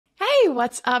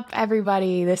what's up,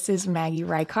 everybody? This is Maggie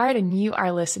Reichard, and you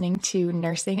are listening to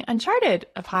Nursing Uncharted,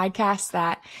 a podcast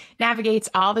that navigates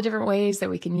all the different ways that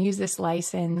we can use this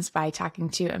license by talking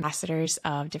to ambassadors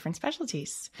of different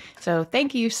specialties. So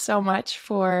thank you so much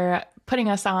for putting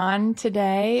us on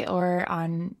today or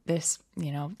on this,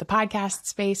 the podcast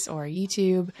space or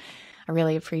YouTube. I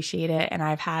really appreciate it. And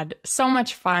I've had so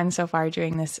much fun so far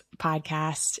doing this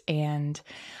podcast. And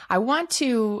I want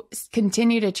to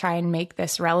continue to try and make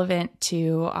this relevant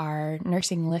to our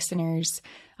nursing listeners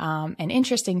and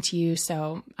interesting to you.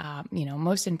 So,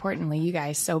 most importantly, you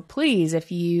guys. So please,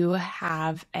 if you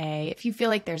feel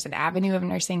like there's an avenue of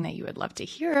nursing that you would love to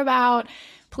hear about,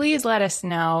 please let us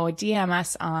know. DM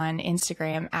us on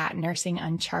Instagram at Nursing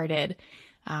Uncharted.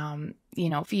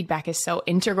 Feedback is so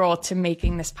integral to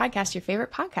making this podcast your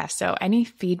favorite podcast. So any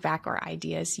feedback or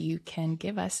ideas you can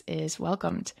give us is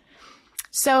welcomed.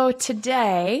 So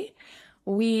today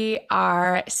we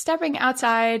are stepping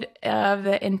outside of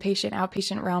the inpatient,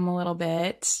 outpatient realm a little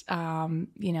bit.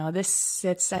 This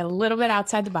sits a little bit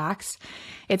outside the box.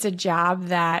 It's a job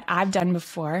that I've done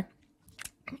before,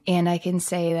 and I can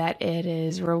say that it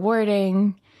is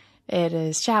rewarding. It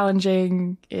is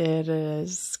challenging. It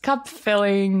is cup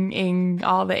filling,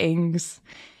 all the ings,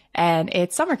 and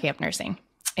it's summer camp nursing.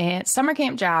 And summer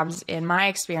camp jobs, in my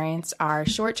experience, are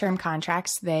short-term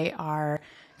contracts. They are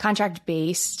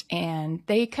contract-based, and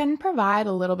they can provide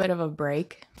a little bit of a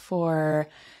break for,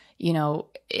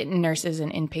 nurses in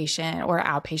inpatient or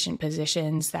outpatient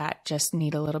positions that just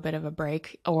need a little bit of a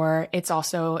break. Or it's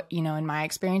also, in my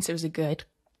experience, it was a good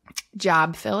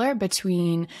job filler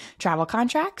between travel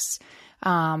contracts.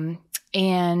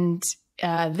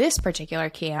 This particular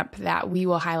camp that we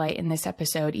will highlight in this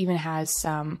episode even has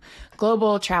some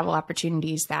global travel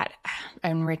opportunities that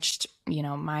enriched,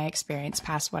 my experience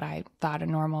past what I thought a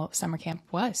normal summer camp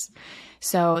was.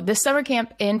 So this summer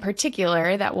camp in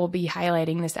particular that we'll be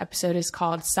highlighting this episode is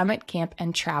called Summit Camp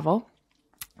and Travel.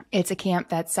 It's a camp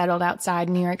that's settled outside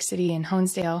New York City in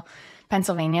Honesdale,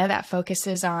 Pennsylvania, that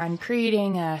focuses on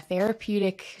creating a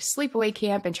therapeutic sleepaway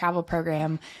camp and travel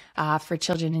program for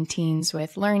children and teens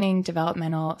with learning,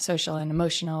 developmental, social, and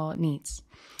emotional needs.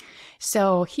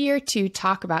 So here to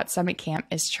talk about Summit Camp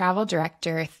is Travel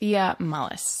Director Thea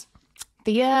Mullis.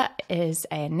 Thea is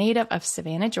a native of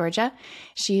Savannah, Georgia.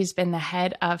 She's been the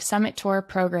head of Summit Tour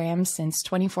program since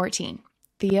 2014.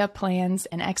 Thea plans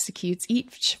and executes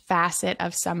each facet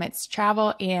of Summit's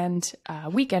travel and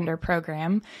weekender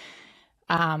program,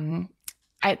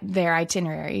 their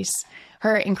itineraries.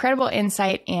 Her incredible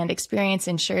insight and experience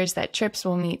ensures that trips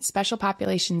will meet special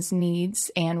populations'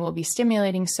 needs and will be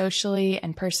stimulating socially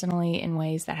and personally in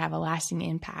ways that have a lasting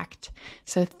impact.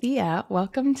 So Thea,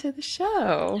 welcome to the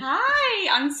show.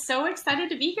 Hi, I'm so excited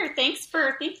to be here. Thanks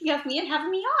for thinking of me and having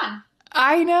me on.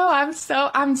 I know.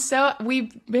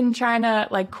 We've been trying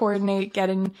to coordinate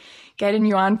getting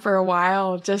you on for a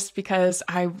while just because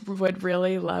I would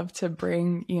really love to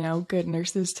bring, good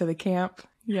nurses to the camp,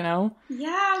 Yeah,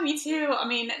 me too. I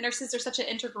mean, nurses are such an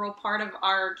integral part of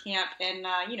our camp and,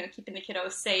 keeping the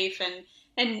kiddos safe and,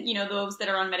 those that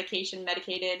are on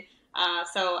medicated.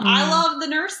 So I love the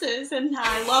nurses and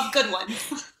I love good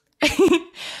ones.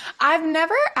 I've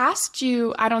never asked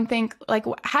you, I don't think,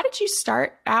 how did you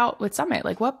start out with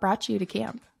Summit? What brought you to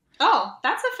camp? Oh,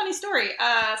 that's a funny story.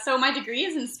 So my degree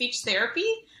is in speech therapy,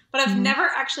 but I've never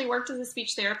actually worked as a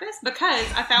speech therapist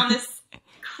because I found this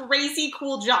crazy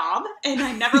cool job and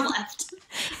I never left.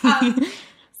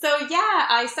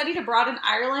 I studied abroad in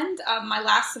Ireland my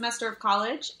last semester of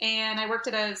college, and I worked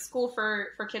at a school for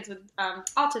kids with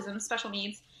autism, special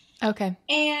needs. Okay.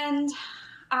 And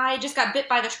I just got bit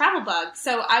by the travel bug.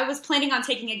 So I was planning on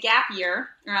taking a gap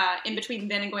year in between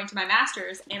then and going to my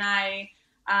master's. And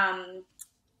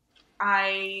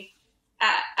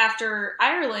after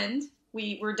Ireland,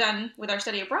 we were done with our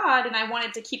study abroad, and I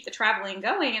wanted to keep the traveling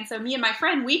going. And so me and my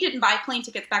friend, we didn't buy plane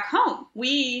tickets back home.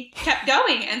 We kept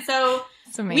going. And so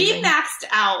we maxed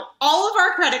out all of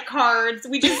our credit cards.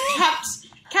 We just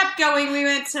kept going. We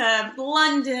went to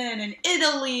London and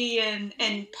Italy and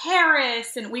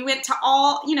Paris, and we went to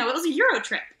all, it was a Euro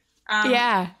trip.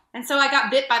 And so I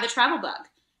got bit by the travel bug.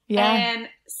 Yeah. And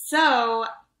so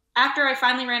after I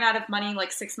finally ran out of money,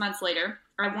 6 months later,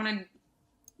 I wanted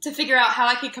to figure out how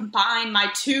I could combine my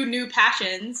two new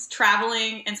passions,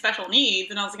 traveling and special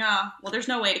needs. And I was like, there's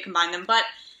no way to combine them. But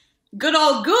good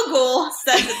old Google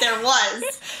said that there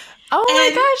was. Oh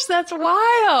my gosh, that's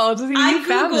wild. You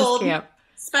found this camp.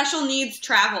 Special needs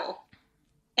travel,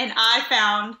 and I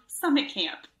found Summit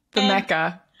Camp. The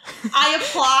Mecca. I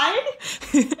applied,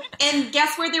 and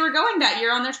guess where they were going that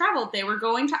year on their travel? They were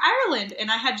going to Ireland,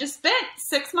 and I had just spent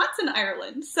 6 months in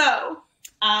Ireland. So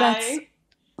That's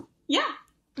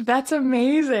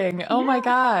amazing. Oh my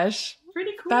gosh.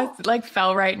 Pretty cool. That like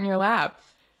fell right in your lap.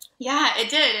 Yeah, it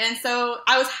did. And so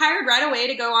I was hired right away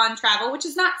to go on travel, which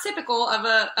is not typical of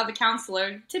a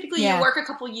counselor. Typically you work a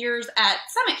couple years at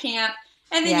summer camp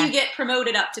and then you get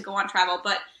promoted up to go on travel.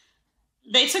 But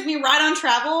they took me right on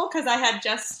travel because I had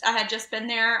just been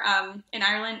there in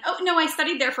Ireland. Oh no, I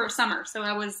studied there for a summer, so I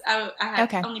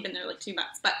had only been there like 2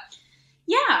 months. But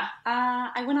yeah,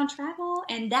 I went on travel,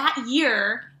 and that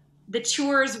year the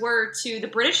tours were to the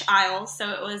British Isles. So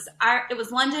it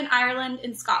was London, Ireland,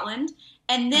 and Scotland,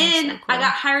 and then so cool. I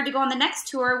got hired to go on the next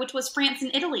tour, which was France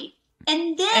and Italy.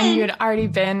 And you had already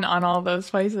been on all those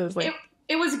places, like. But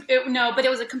it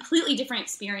was a completely different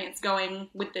experience going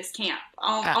with this camp.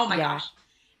 Oh my gosh.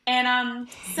 And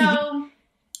so,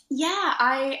 yeah,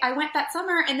 I went that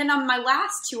summer. And then on my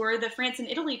last tour, the France and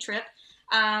Italy trip,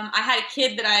 I had a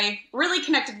kid that I really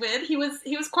connected with. He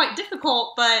was quite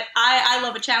difficult, but I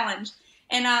love a challenge.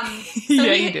 And so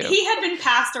he had been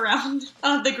passed around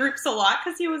the groups a lot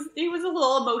because he was a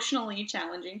little emotionally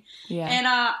challenging. Yeah. And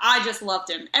I just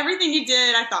loved him. Everything he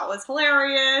did I thought was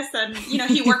hilarious, and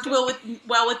he worked well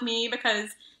with me because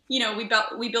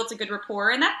we built a good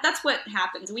rapport, and that's what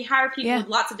happens. We hire people with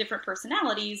lots of different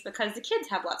personalities because the kids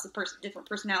have lots of different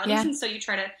personalities, and so you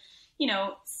try to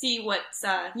see what's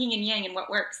yin and yang and what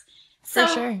works. So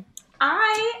for sure.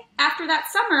 After that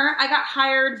summer, I got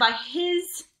hired by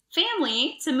his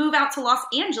family to move out to Los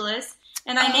Angeles,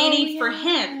 and I nannied for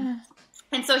him.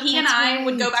 And so he and I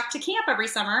would go back to camp every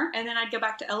summer, and then I'd go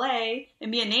back to LA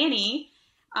and be a nanny.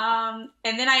 And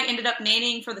then I ended up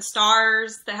nannying for the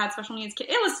stars that had special needs kids.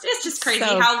 It's just crazy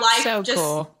how life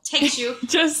just takes you.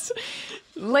 Just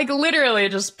like literally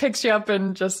just picks you up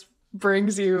and just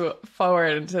brings you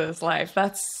forward into this life.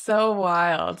 That's so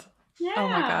wild. Yeah. Oh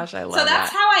my gosh, I love that. So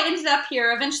that's how I ended up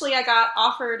here. Eventually I got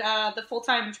offered the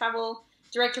full-time travel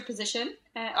director position.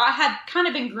 I had kind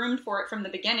of been groomed for it from the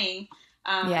beginning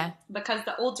because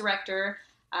the old director,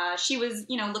 she was,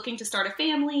 looking to start a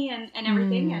family and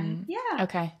everything. And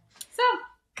Okay. So.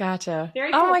 Gotcha.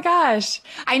 Very cool. Oh my gosh.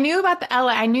 I knew about the LA.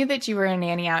 I knew that you were a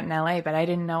nanny out in LA, but I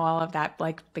didn't know all of that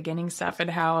like beginning stuff and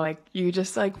how like you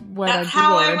just like went on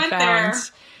Google and found. There.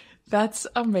 That's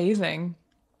amazing.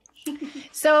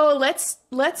 So let's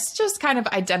just kind of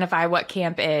identify what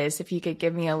camp is. If you could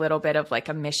give me a little bit of like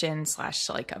a mission /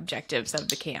 like objectives of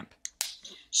the camp.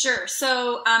 Sure.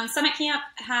 So Summit Camp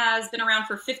has been around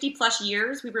for 50 plus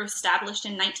years. We were established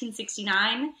in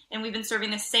 1969, and we've been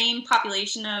serving the same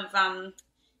population of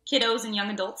kiddos and young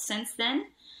adults since then.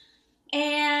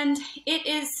 And it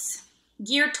is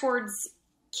geared towards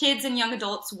kids and young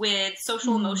adults with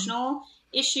social emotional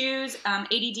issues,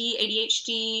 ADD,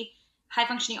 ADHD, high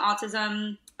functioning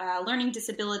autism, learning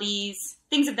disabilities,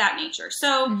 things of that nature.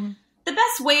 So the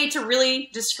best way to really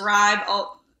describe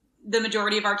the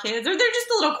majority of our kids, or they're just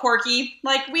a little quirky.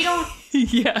 Like we don't,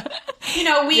 we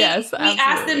ask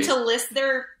them to list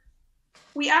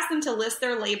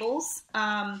their labels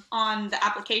on the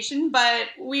application, but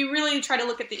we really try to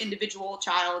look at the individual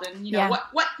child and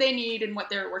what they need and what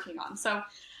they're working on. So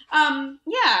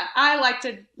I like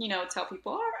to tell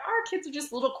people our kids are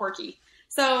just a little quirky.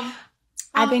 So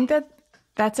I think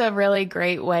that's a really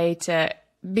great way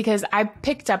because I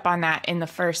picked up on that in the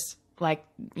first,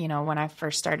 when I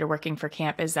first started working for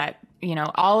camp, is that,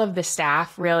 all of the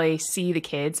staff really see the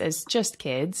kids as just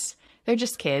kids. They're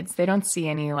just kids. They don't see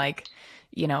any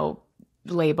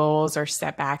labels or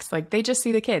setbacks. Like they just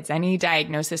see the kids. Any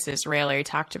diagnosis is rarely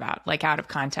talked about, like out of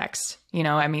context.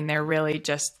 They're really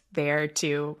just there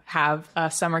to have a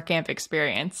summer camp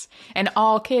experience. And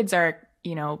all kids are,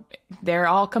 they're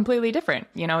all completely different.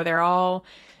 They're all,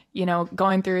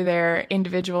 going through their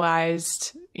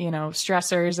individualized,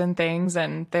 stressors and things,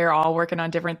 and they're all working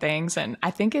on different things. And I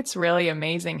think it's really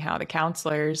amazing how the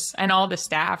counselors and all the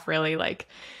staff really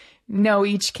know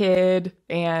each kid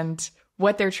and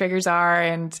what their triggers are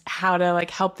and how to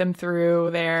help them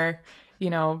through their,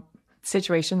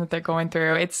 situation that they're going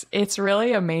through. It's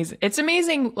really amazing. It's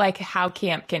amazing how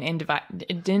camp can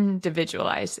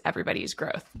individualize everybody's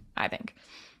growth, I think.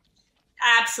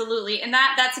 Absolutely. And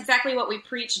that's exactly what we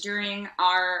preach during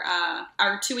our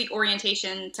 2-week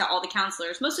orientation to all the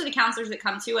counselors. Most of the counselors that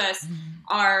come to us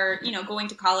are, going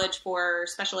to college for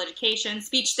special education,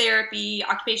 speech therapy,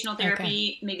 occupational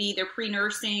therapy. Maybe they're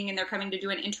pre-nursing and they're coming to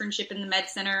do an internship in the med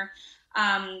center.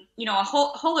 A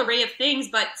whole array of things,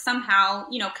 but somehow,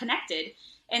 connected.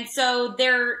 And so they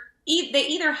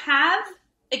either have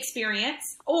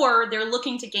experience or they're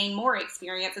looking to gain more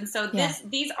experience. And so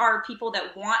these are people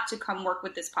that want to come work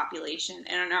with this population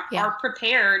and are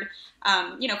prepared,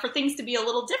 for things to be a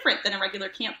little different than a regular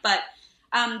camp. But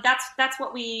that's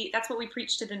what we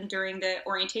preach to them during the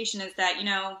orientation, is that,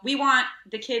 we want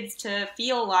the kids to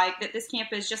feel like that this camp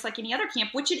is just like any other camp,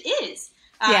 which it is.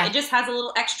 It just has a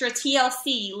little extra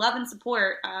TLC, love and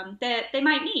support, that they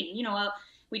might need.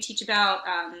 We teach about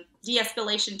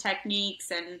de-escalation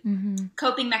techniques and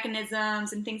coping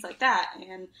mechanisms and things like that.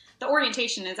 And the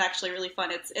orientation is actually really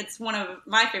fun. It's one of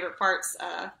my favorite parts,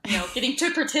 getting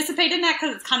to participate in that,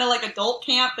 because it's kind of like adult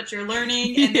camp, but you're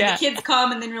learning, and then the kids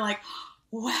come, and then you're like,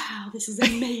 wow, this is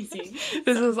amazing.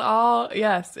 This is all,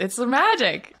 yes, it's the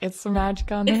magic. It's the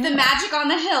magic on the hill. It's the magic on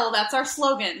the hill. That's our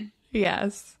slogan.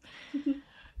 Yes.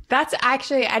 That's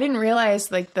actually, I didn't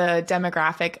realize like the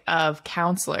demographic of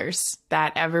counselors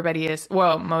that everybody is,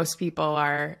 well, most people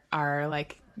are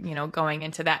like, going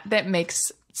into that. That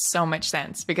makes so much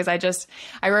sense, because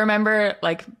I remember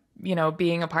like,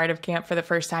 being a part of camp for the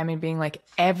first time and being like,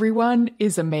 everyone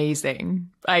is amazing.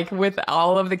 Like with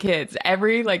all of the kids,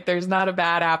 there's not a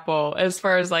bad apple as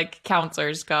far as like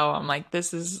counselors go. I'm like,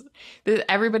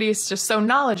 everybody is just so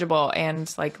knowledgeable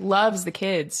and like loves the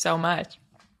kids so much.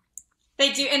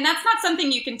 They do, and that's not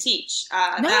something you can teach.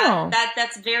 No.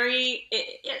 That's very,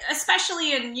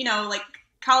 especially in, like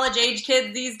college age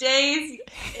kids these days.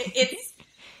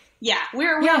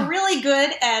 We're really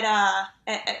good at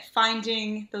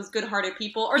finding those good-hearted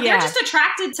people, or they're just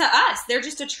attracted to us. They're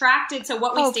just attracted to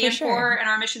what we stand for and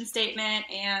our mission statement,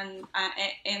 and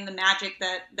the magic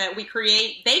that we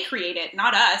create. They create it,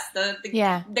 not us.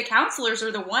 The counselors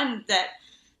are the ones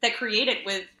that create it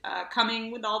with coming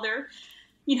with all their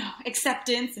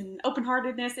acceptance and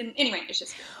open-heartedness. And anyway, it's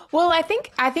just, well, I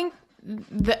think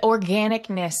the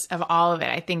organicness of all of it,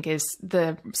 I think, is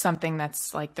something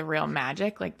that's like the real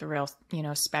magic, like the real,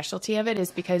 specialty of it,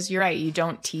 is because you're right. You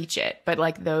don't teach it, but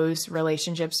like those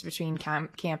relationships between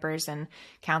campers and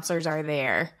counselors are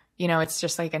there. It's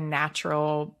just like a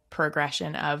natural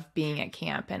progression of being at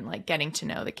camp and like getting to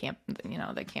know the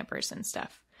campers and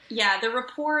stuff. Yeah. The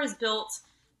rapport is built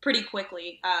pretty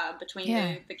quickly between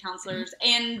the counselors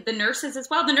and the nurses as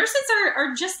well. The nurses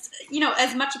are just,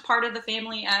 as much a part of the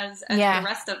family as the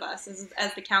rest of us,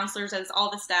 as the counselors, as all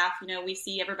the staff. We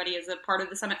see everybody as a part of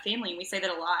the Summit family, and we say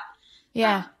that a lot.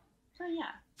 Yeah.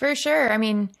 For sure. I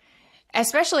mean,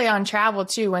 especially on travel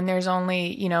too, when there's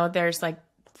only, there's like,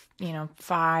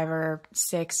 5 or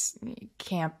 6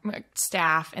 camp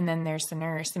staff, and then there's the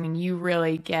nurse. I mean, you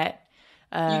really get,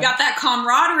 you got that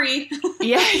camaraderie.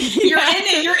 Yeah. You're in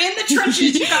it. You're in the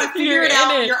trenches. You got to figure it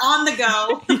out. You're on the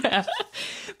go. Yeah.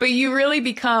 But you really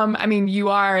become, you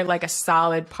are like a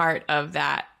solid part of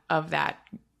that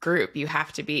group. You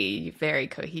have to be very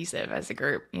cohesive as a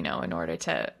group, in order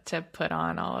to put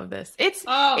on all of this. It's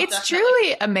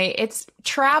truly amazing.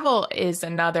 Travel is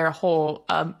another whole,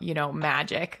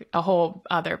 magic, a whole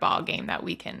other ball game that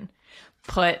we can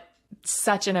put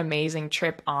such an amazing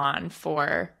trip on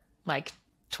for like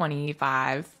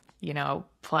 25,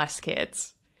 plus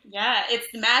kids. Yeah, it's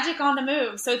the magic on the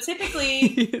move. So typically...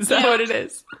 Is that what it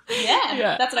is?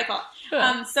 Yeah, that's what I call it.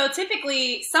 Yeah. So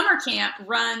typically, summer camp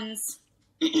runs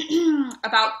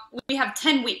we have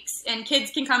 10 weeks, and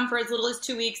kids can come for as little as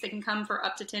 2 weeks. They can come for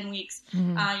up to 10 weeks.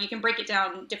 Mm-hmm. You can break it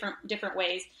down different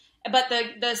ways. But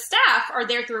the staff are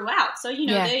there throughout. So,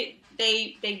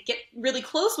 they get really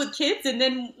close with kids, and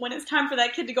then when it's time for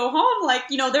that kid to go home, like,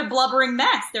 they're blubbering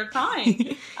mess. They're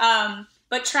crying.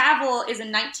 But travel is a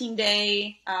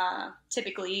 19-day,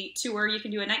 typically, tour. You can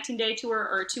do a 19-day tour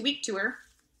or a 2-week tour.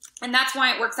 And that's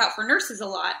why it works out for nurses a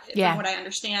lot, from what I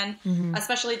understand,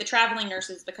 especially the traveling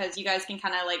nurses, because you guys can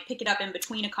kind of like pick it up in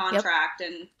between a contract,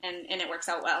 and it works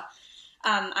out well.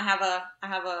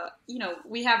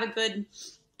 We have a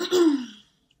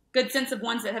good sense of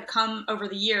ones that have come over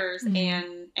the years,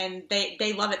 and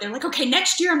they love it. They're like, okay,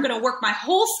 next year I'm going to work my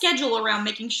whole schedule around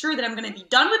making sure that I'm going to be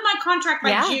done with my contract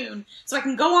by June, so I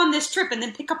can go on this trip and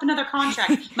then pick up another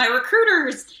contract. My recruiter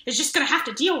is just going to have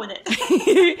to deal with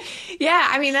it.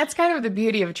 Yeah, that's kind of the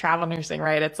beauty of travel nursing,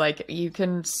 right? It's like you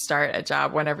can start a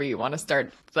job whenever you want to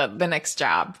start the next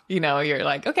job. You're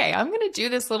like, okay, I'm going to do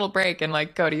this little break and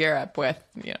like go to Europe with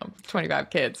 25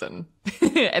 kids, and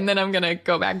and then I'm going to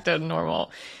go back to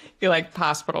normal, like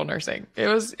hospital nursing.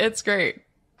 It's great.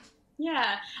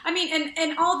 Yeah.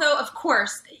 And although, of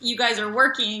course, you guys are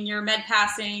working, you're med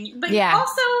passing, but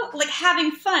also like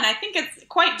having fun. I think it's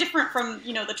quite different from,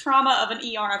 the trauma of an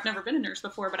ER. I've never been a nurse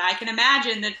before, but I can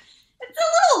imagine that it's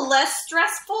a little less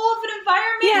stressful of an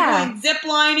environment. You're going zip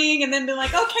lining, and then being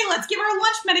like, okay, let's give our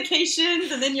lunch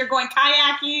medications, and then you're going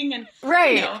kayaking, and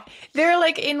they're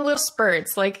like in little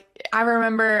spurts. Like I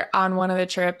remember on one of the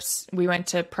trips we went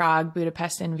to Prague,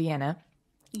 Budapest, and Vienna,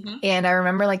 Mm-hmm. And I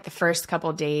remember like the first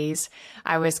couple days,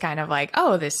 I was kind of like,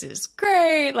 oh, this is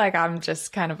great. Like I'm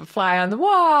just kind of a fly on the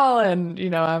wall and,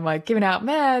 I'm like giving out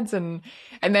meds and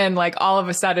then like all of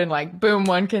a sudden, like boom,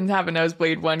 one kid's have a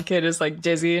nosebleed. One kid is like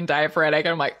dizzy and diaphoretic.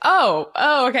 And I'm like, oh,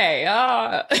 okay.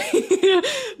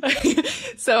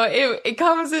 So it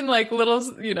comes in like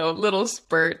little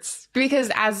spurts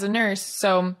because as a nurse,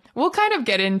 so we'll kind of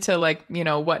get into like,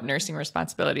 what nursing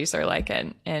responsibilities are like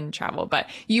in travel, but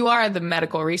you are the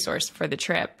medical resource for the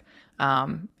trip.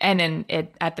 And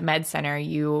at the med center,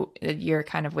 you're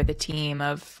kind of with a team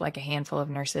of like a handful of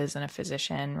nurses and a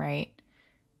physician, right?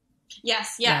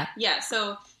 Yes. Yeah.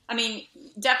 So, I mean,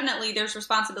 definitely there's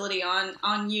responsibility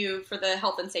on you for the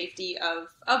health and safety of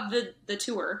the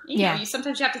tour. You know,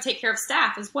 sometimes you have to take care of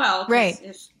staff as well. Right.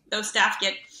 If those staff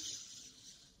get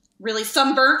really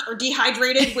sunburnt or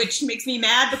dehydrated, which makes me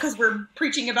mad because we're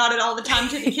preaching about it all the time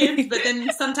to the kids, but then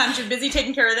sometimes you're busy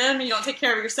taking care of them and you don't take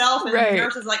care of yourself. And the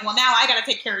nurse is like, well, now I got to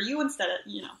take care of you instead of,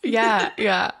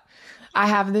 Yeah. I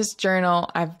have this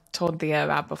journal I've told Thea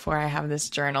about before. I have this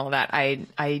journal that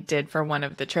I did for one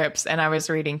of the trips and I was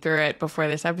reading through it before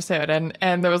this episode.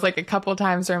 And there was like a couple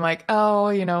times where I'm like,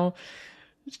 oh,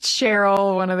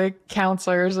 Cheryl, one of the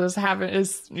counselors, is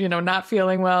not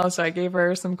feeling well. So I gave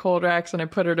her some cold Rex and I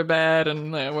put her to bed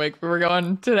and like we were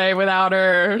going today without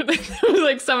her. It was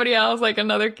like somebody else, like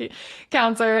another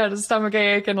counselor had a stomach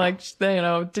ache and like,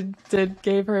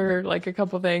 gave her like a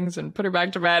couple things and put her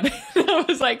back to bed. I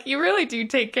was like, you really do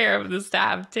take care of the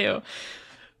staff too.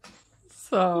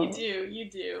 So you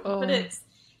do. But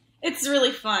it's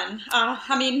really fun.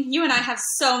 I mean, you and I have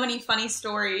so many funny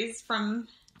stories from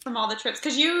all the trips.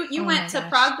 Because you went to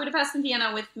Prague, Budapest, and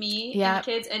Vienna with me and the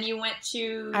kids, and you went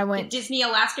to the Disney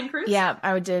Alaskan cruise? Yeah,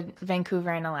 I did Vancouver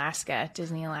and Alaska,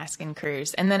 Disney Alaskan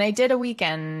cruise. And then I did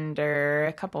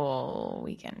a couple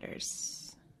weekenders.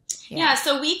 Yeah,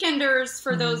 so weekenders,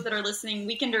 for those that are listening,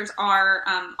 weekenders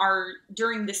are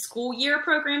during the school year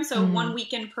program. So 1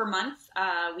 weekend per month,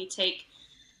 we take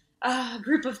a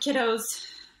group of kiddos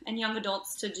and young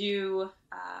adults to do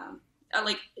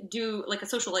a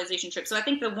socialization trip. So I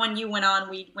think the one you went on,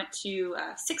 we went to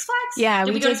Six Flags. Yeah,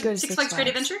 did we go to Six Flags Great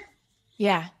Adventure?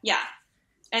 Yeah.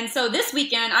 And so this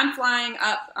weekend, I'm flying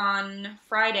up on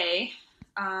Friday,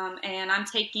 and I'm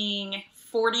taking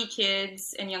 40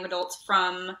 kids and young adults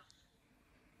from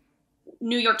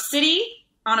New York City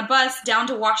on a bus down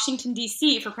to Washington,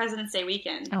 D.C. for President's Day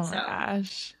weekend. Oh, my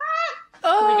gosh.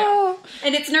 Here we go.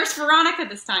 And it's Nurse Veronica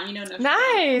this time. Nurse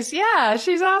Nice. Veronica. Yeah,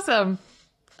 she's awesome.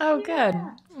 Oh, good.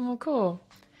 Well, cool.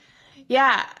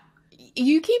 Yeah.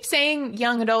 You keep saying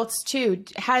young adults too.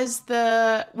 Have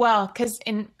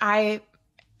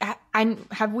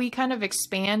we kind of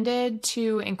expanded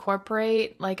to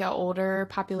incorporate like an older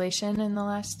population in the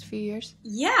last few years?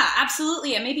 Yeah,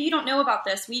 absolutely. And maybe you don't know about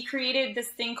this. We created this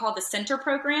thing called the Center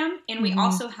Program, and we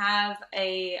also have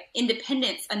a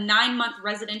 9-month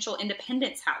residential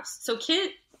independence house. So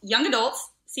young adults,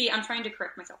 see, I'm trying to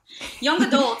correct myself. Young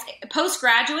adults,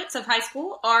 postgraduates of high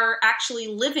school, are actually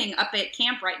living up at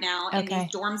camp right now in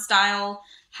these dorm-style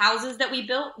houses that we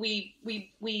built. We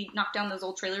knocked down those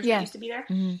old trailers that used to be there,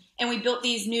 and we built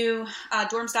these new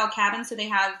dorm-style cabins. So they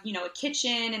have, a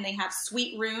kitchen, and they have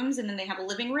suite rooms, and then they have a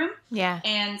living room. Yeah.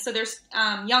 And so there's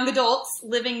young adults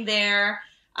living there.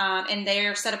 And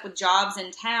they're set up with jobs in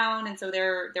town, and so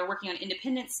they're working on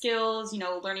independent skills,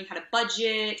 learning how to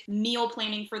budget, meal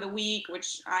planning for the week,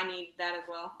 which I need that as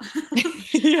well.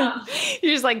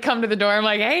 You just like come to the dorm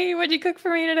like, hey, what'd you cook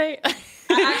for me today?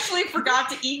 I actually forgot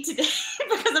to eat today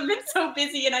because I've been so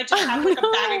busy, and I just had like a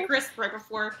bag of crisps right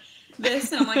before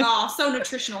this, and I'm like, oh, so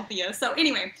nutritional, Thea. So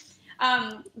anyway,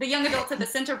 the young adults at the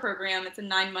Center Program, it's a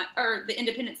 9-month, or the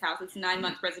Independence House, it's a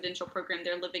 9-month residential program.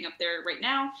 They're living up there right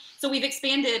now. So we've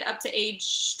expanded up to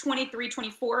age 23,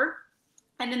 24.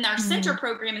 And then our Center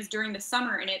Program is during the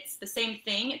summer, and it's the same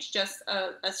thing. It's just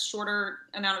a shorter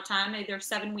amount of time, either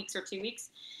 7 weeks or 2 weeks.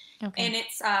 Okay. And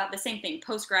it's the same thing,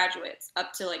 postgraduates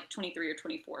up to like 23 or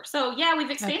 24. So yeah, we've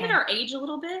expanded our age a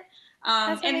little bit.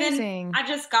 That's amazing. Then I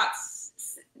just got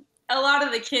a lot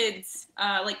of the kids,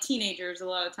 like teenagers, a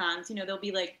lot of times, they'll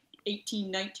be like 18,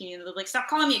 19, and they're like, stop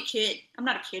calling me a kid. I'm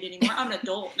not a kid anymore. I'm an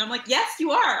adult. And I'm like, yes,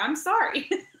 you are. I'm sorry.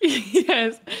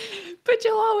 Yes. But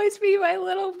you'll always be my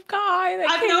little guy.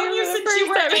 I've known you since you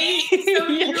were 8, so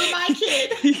you're my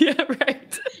kid. Yeah,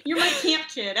 right. You're my camp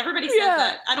kid. Everybody says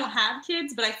that. I don't have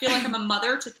kids, but I feel like I'm a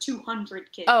mother to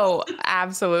 200 kids. Oh,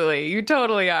 absolutely. You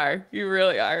totally are. You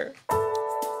really are.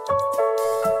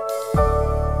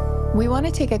 We want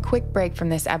to take a quick break from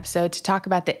this episode to talk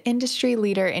about the industry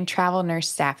leader in travel nurse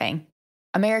staffing,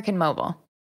 American Mobile.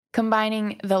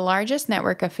 combining the largest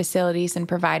network of facilities and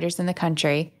providers in the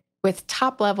country with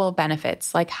top-level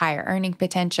benefits like higher earning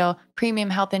potential, premium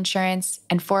health insurance,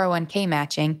 and 401k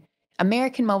matching.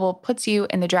 American Mobile puts you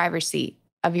in the driver's seat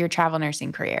of your travel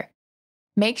nursing career.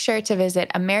 Make sure to visit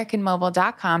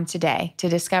americanmobile.com today to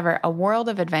discover a world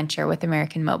of adventure with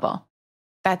American Mobile.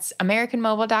 That's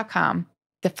americanmobile.com,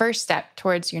 the first step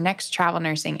towards your next travel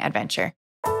nursing adventure.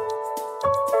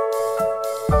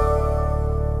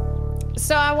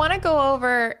 So I want to go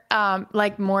over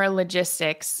like more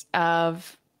logistics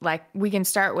of like, we can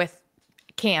start with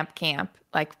camp,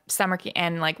 like summer camp,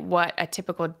 and like what a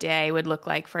typical day would look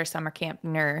like for a summer camp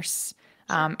nurse,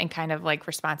 and kind of like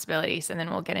responsibilities. And then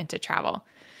we'll get into travel.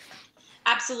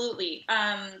 Absolutely.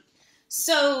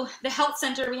 So the health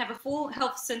center, we have a full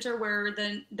health center where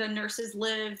the nurses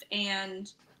live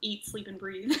and eat, sleep, and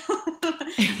breathe.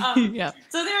 Yeah.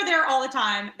 So they're there all the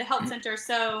time, the health center.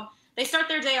 So they start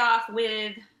their day off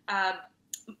with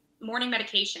morning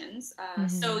medications.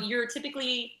 So you're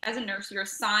typically, as a nurse, you're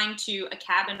assigned to a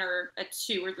cabin or a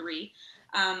 2 or 3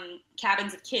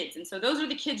 cabins of kids. And so those are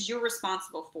the kids you're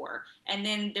responsible for. And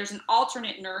then there's an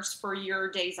alternate nurse for your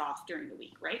days off during the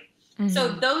week, right? So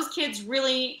those kids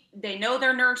really, they know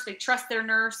their nurse, they trust their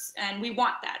nurse, and we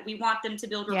want that. We want them to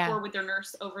build rapport with their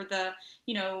nurse over the,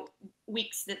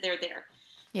 weeks that they're there.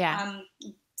 Yeah.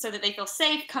 So that they feel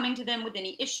safe coming to them with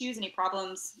any issues, any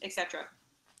problems, etc.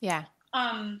 Yeah.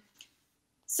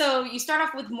 So you start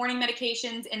off with morning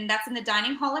medications, and that's in the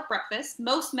dining hall at breakfast.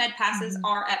 Most med passes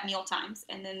are at meal times,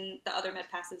 and then the other med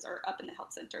passes are up in the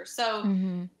health center. So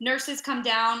nurses come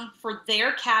down for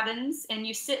their cabins, and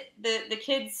you sit, the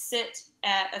kids sit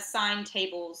at assigned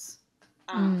tables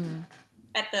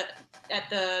at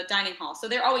the dining hall. So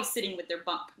they're always sitting with their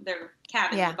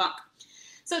cabin, their bunk.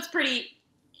 So it's pretty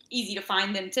easy to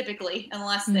find them typically,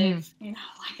 unless they've,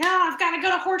 I've got to go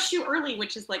to Horseshoe early,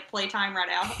 which is like playtime right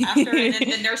after. And then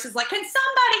the nurse is like, can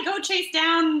somebody go chase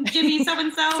down Jimmy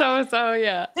so-and-so? So,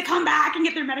 yeah. To come back and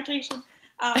get their medication.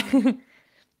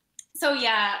 So,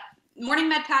 yeah, morning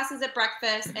med passes at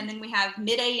breakfast, and then we have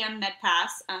mid-AM med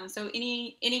pass. So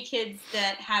any kids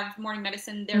that have morning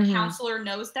medicine, their counselor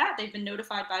knows that. They've been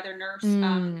notified by their nurse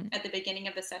at the beginning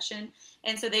of the session.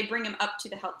 And so they bring them up to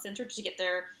the health center to get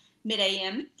their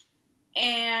mid-AM.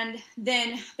 And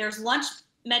then there's lunch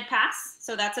med pass.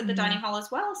 So that's at the dining hall as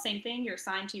well. Same thing. You're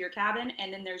assigned to your cabin.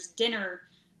 And then there's dinner,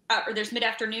 or there's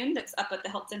mid-afternoon that's up at the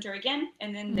health center again.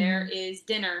 And then there is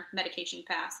dinner medication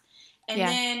pass. And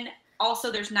then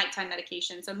also there's nighttime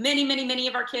medication. So many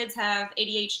of our kids have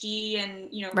ADHD and,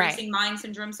 racing mind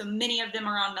syndrome. So many of them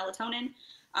are on melatonin,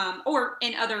 or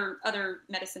in other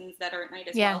medicines that are at night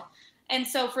as well. And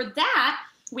so for that,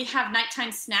 we have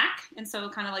nighttime snack. And so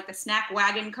kind of like the snack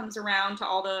wagon comes around to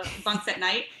all the bunks at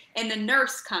night, and the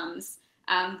nurse comes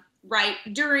right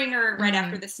during or right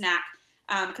after the snack,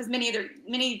 because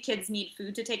many kids need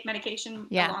food to take medication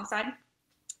alongside.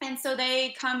 And so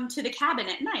they come to the cabin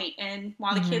at night, and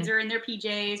while the kids are in their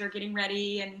PJs or getting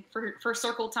ready, and for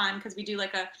circle time, because we do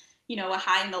like a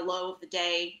high and the low of the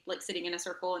day, like sitting in a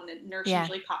circle, and the nurse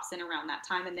usually pops in around that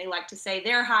time, and they like to say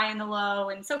their high and the low.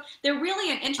 And so they're really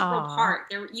an integral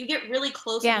part. You get really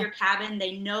close with your cabin.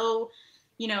 They know,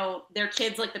 their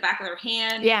kids like the back of their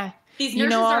hand. Yeah. These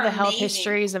nurses all are the amazing. Health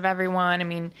histories of everyone. I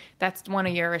mean, that's one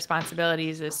of your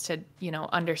responsibilities, is to,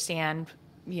 understand,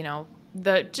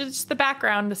 just the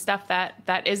background, the stuff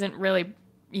that isn't really,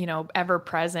 ever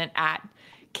present at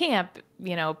camp,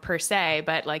 per se,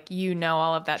 but like,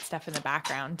 all of that stuff in the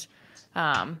background.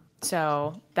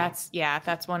 So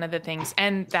that's one of the things.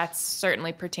 And that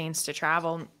certainly pertains to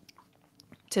travel,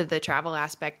 to the travel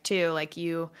aspect too. Like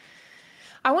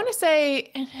I want to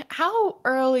say, how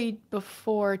early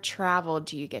before travel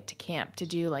do you get to camp to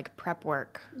do like prep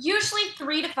work? Usually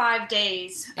 3 to 5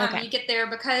 days. You get there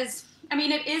because,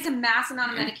 it is a mass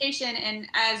amount of medication. And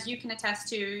as you can attest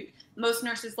to, most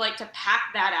nurses like to pack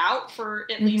that out for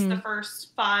at least the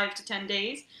first 5 to 10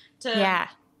 days.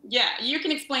 You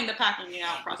can explain the packing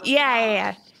out process.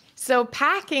 Yeah. So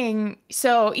packing,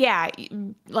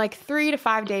 like 3 to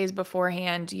 5 days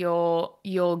beforehand, you'll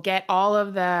get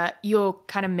you'll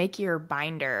kind of make your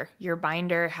binder. Your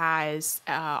binder has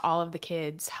all of the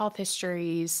kids' health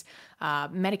histories,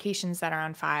 medications that are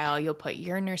on file. You'll put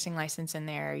your nursing license in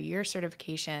there, your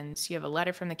certifications. You have a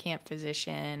letter from the camp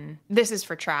physician. This is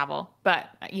for travel,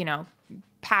 but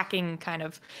packing kind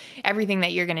of everything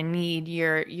that you're going to need,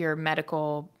 your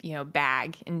medical,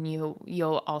 bag. And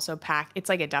you'll also pack, it's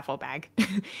like a duffel bag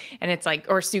and it's like,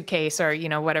 or suitcase, or,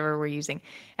 whatever we're using.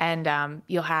 And,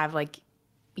 you'll have like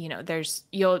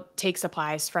you'll take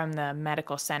supplies from the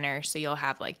medical center. So you'll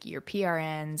have like your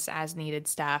PRNs as needed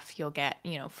stuff. You'll get,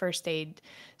 first aid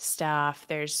stuff.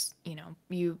 There's,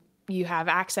 you have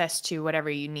access to whatever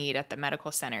you need at the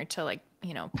medical center to like,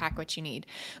 pack what you need.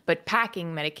 But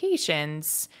packing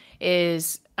medications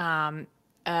is,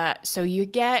 so you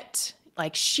get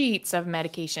like sheets of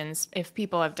medications. If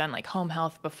people have done like home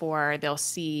health before, they'll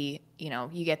see,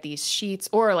 you get these sheets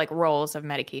or like rolls of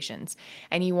medications,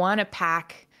 and you want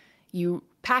to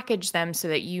package them so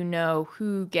that you know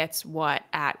who gets what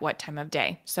at what time of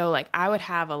day. So like I would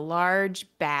have a large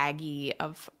baggie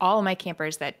of all of my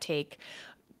campers that take,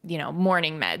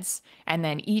 morning meds. And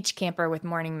then each camper with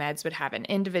morning meds would have an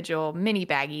individual mini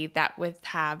baggie that would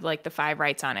have like the 5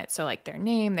 rights on it. So like their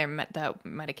name, the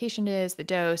medication is, the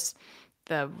dose,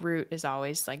 the route is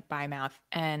always like by mouth,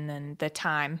 and then the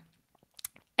time.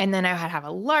 And then I would have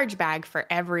a large bag for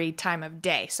every time of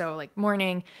day. So like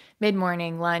morning,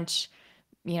 mid-morning, lunch,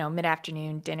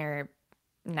 mid-afternoon, dinner,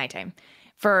 nighttime,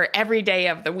 for every day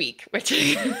of the week, which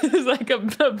is like a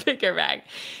bigger bag.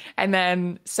 And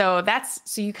then, so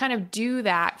you kind of do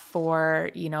that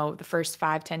for, the first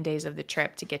 5-10 days of the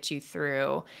trip to get you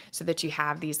through, so that you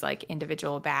have these like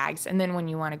individual bags. And then when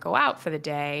you want to go out for the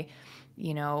day,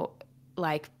 I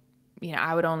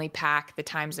would only pack the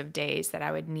times of days that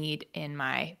I would need in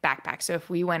my backpack. So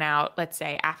if we went out, let's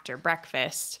say after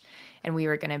breakfast, and we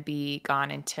were going to be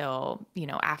gone until,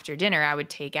 after dinner, I would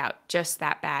take out just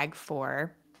that bag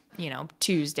for,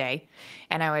 Tuesday.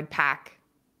 And I would pack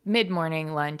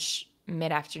mid-morning, lunch,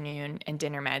 mid-afternoon, and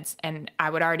dinner meds. And I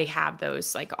would already have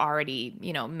those like already,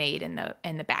 made in the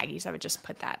baggies. I would just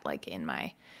put that like in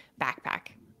my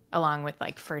backpack, along with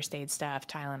like first aid stuff,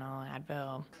 Tylenol,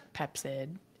 Advil,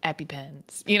 Pepcid,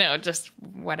 EpiPens, just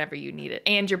whatever you needed,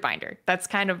 and your binder. That's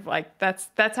kind of like, that's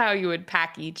how you would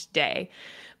pack each day.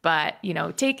 But,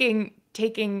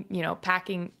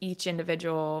 packing each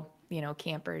individual,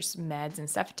 camper's meds and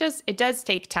stuff, it does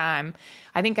take time.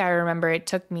 I think I remember it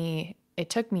took me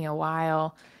a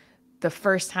while the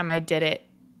first time I did it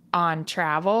on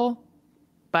travel,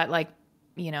 but like,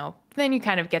 then you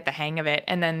kind of get the hang of it.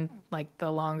 And then like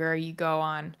the longer you go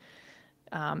on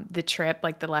the trip,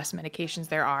 like the less medications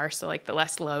there are. So like the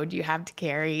less load you have to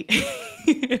carry.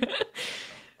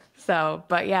 So,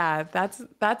 but yeah, that's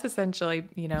essentially,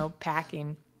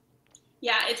 packing.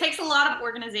 Yeah, it takes a lot of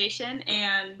organization,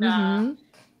 and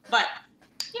but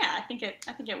yeah, I think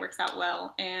it works out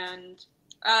well. And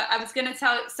I was gonna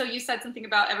tell. So you said something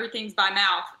about everything's by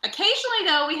mouth. Occasionally,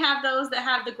 though, we have those that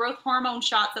have the growth hormone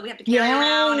shots that we have to carry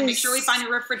around and make sure we find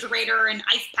a refrigerator and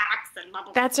ice packs and blah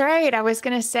blah blah. That's right. I was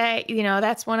gonna say,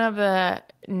 that's one of the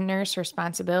nurse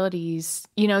responsibilities.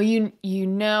 You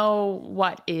know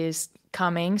what is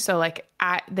coming. So like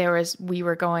there was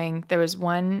one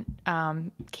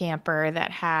camper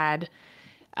that had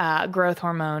a growth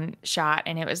hormone shot,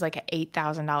 and it was like an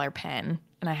 $8,000 pen,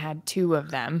 and I had 2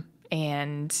 of them,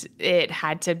 and it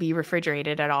had to be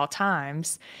refrigerated at all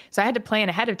times. So I had to plan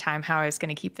ahead of time how I was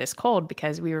going to keep this cold,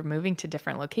 because we were moving to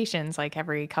different locations. Like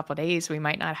every couple of days, we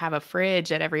might not have a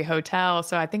fridge at every hotel.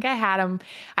 So I think I had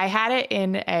it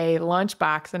in a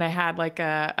lunchbox, and I had like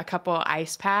a couple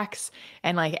ice packs,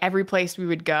 and like every place we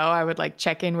would go, I would like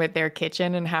check in with their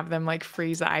kitchen and have them like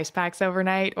freeze the ice packs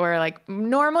overnight. Or like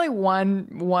normally one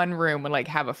room would like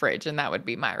have a fridge, and that would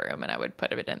be my room, and I would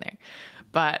put it in there.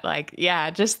 But like, yeah,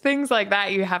 just things like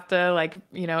that you have to like,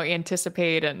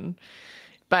 anticipate.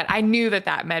 But I knew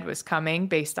that med was coming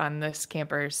based on this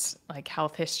camper's like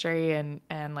health history and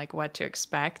like what to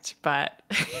expect. But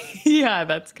yeah,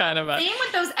 that's kind of same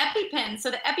with those EpiPens.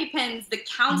 So the EpiPens, the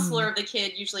counselor of the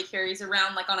kid usually carries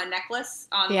around like on a necklace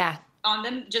on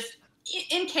them, just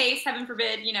in case, heaven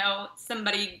forbid,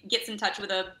 somebody gets in touch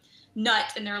with a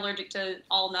nut and they're allergic to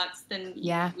all nuts, then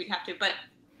we'd have to. But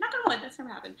knock on wood, that's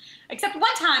never happened. Except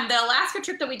one time, the Alaska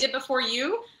trip that we did before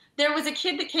you, there was a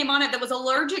kid that came on it that was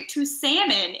allergic to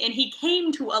salmon, and he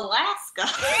came to Alaska.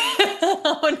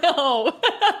 Oh, no.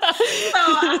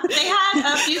 So they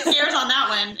had a few scares on that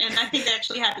one, and I think they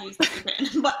actually had to use the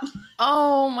EpiPen. But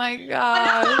oh, my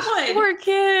God. Poor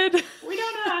kid. We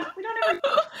don't ever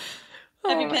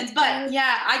EpiPens. But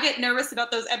yeah, I get nervous about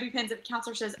those EpiPens if a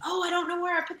counselor says, "Oh, I don't know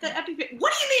where I put the EpiPen."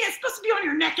 What do you mean? It's supposed to be on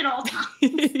your neck at all times.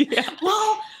 Yeah.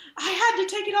 Well, I had to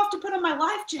take it off to put on my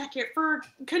life jacket for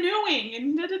canoeing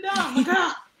and da-da-da. I'm like, those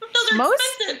are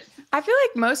expensive. I feel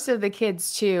like most of the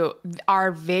kids too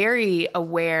are very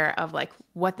aware of like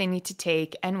what they need to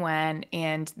take and when,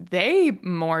 and they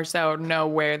more so know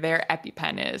where their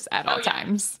EpiPen is at all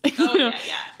times. Oh yeah,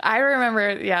 yeah. I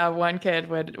remember, one kid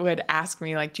would ask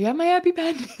me like, "Do you have my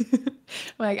EpiPen?" I'm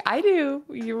like, "I do.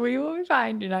 We will be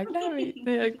fine. You're not gonna have me."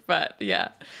 Like, but yeah,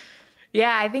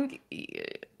 I think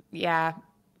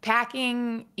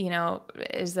packing,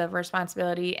 is the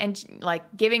responsibility, and like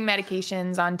giving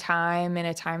medications on time in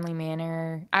a timely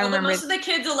manner. I remember most of the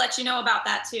kids will let you know about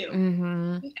that too.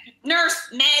 Mm-hmm. Nurse,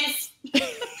 meds.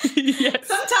 Yes.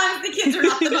 Sometimes the kids are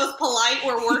not the most polite.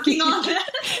 We're working on that.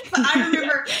 But I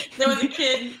remember there was a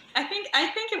kid, I think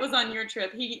it was on your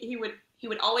trip. He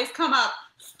would always come up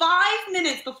 5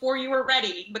 minutes before you were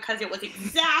ready because it was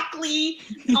exactly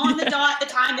on the dot, the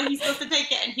time that he's supposed to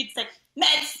take it. And he'd say,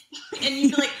 meds. And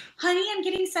you'd be like, honey, I'm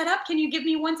getting set up. Can you give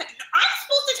me 1 second? I'm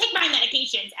supposed to take my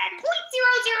medications at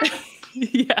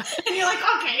 0.00. Yeah. And you're like,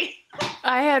 okay.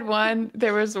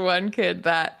 There was one kid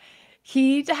that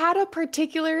he had a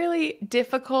particularly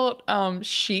difficult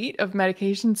sheet of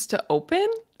medications to open.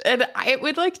 And it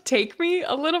would like take me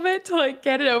a little bit to like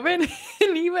get it open.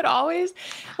 And he would always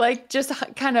like just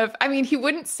kind of, I mean, he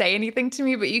wouldn't say anything to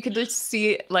me, but you could just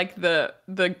see like the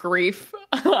grief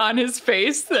on his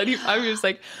face that I was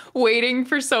like waiting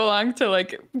for so long to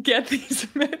like get these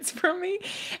meds from me.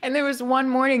 And there was one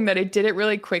morning that I did it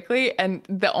really quickly. And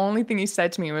the only thing he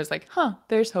said to me was like,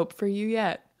 there's hope for you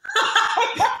yet.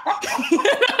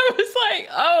 I was like,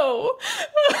 oh.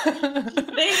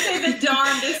 They say the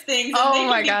darndest things. And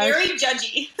they can be very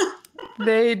judgy.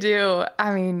 They do.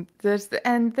 I mean,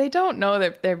 and they don't know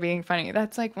that they're being funny.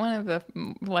 That's like one of the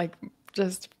like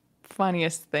just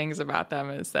funniest things about them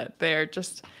is that they're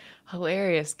just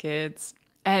hilarious kids.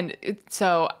 And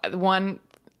so one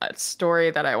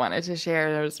story that I wanted to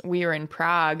share was we were in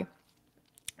Prague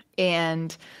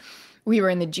and we were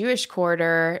in the Jewish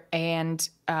quarter and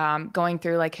going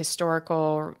through like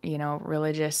historical,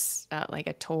 religious, like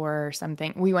a tour or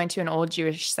something. We went to an old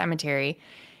Jewish cemetery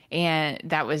and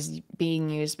that was being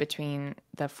used between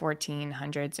the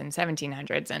 1400s and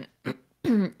 1700s.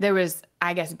 And there was,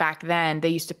 I guess back then, they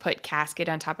used to put casket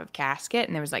on top of casket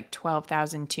and there was like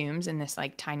 12,000 tombs in this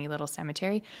like tiny little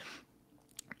cemetery.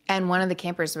 And one of the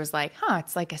campers was like,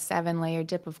 it's like a 7-layer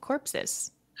dip of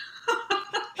corpses.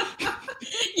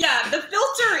 Yeah, the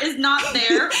filter is not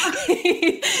there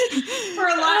for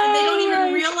a lot. They don't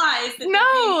even realize that.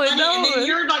 No. And then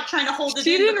you're like trying to hold it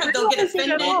in because they'll get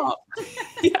offended.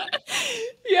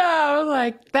 Yeah, I was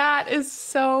like, that is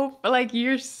so, like,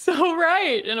 you're so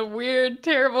right in a weird,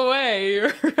 terrible way.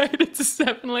 You're right. It's a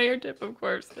 7-layer dip of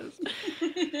corpses.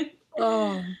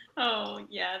 Oh,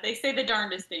 yeah. They say the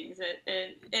darndest things.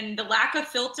 And the lack of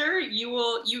filter, you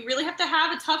really have to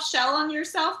have a tough shell on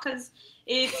yourself because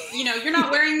if, you're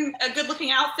not wearing a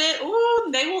good-looking outfit,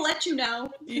 they will let you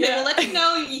know. Yeah. They will let you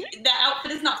know that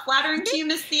outfit is not flattering to you,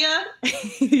 Miss Thea.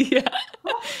 Yeah.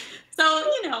 So,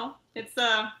 it's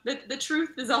the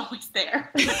truth is always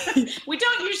there. We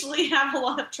don't usually have a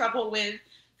lot of trouble with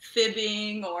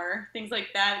fibbing or things like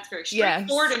that. It's very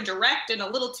straightforward and direct and a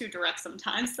little too direct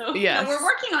sometimes. So we're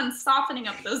working on softening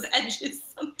up those edges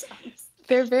sometimes.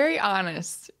 They're very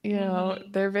honest,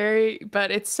 they're very, but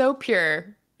it's so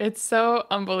pure. It's so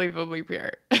unbelievably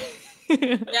pure.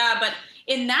 Yeah, but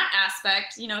in that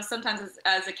aspect, sometimes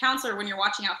as a counselor, when you're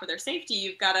watching out for their safety,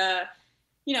 you've got to,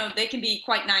 they can be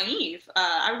quite naive.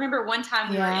 I remember one time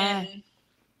we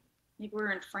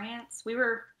were in France. We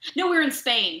were in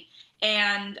Spain.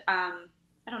 And I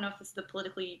don't know if this is the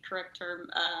politically correct term,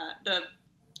 the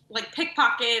like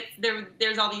pickpockets,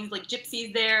 there's all these like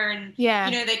gypsies there and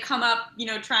they come up,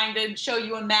 trying to show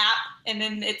you a map and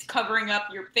then it's covering up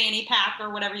your fanny pack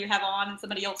or whatever you have on and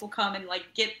somebody else will come and like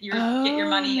get your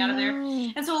money out of there.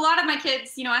 And so a lot of my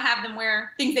kids, I have them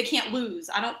wear things they can't lose.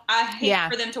 I hate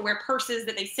for them to wear purses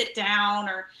that they sit down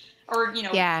or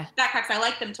backpacks. I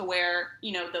like them to wear,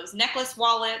 those necklace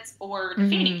wallets or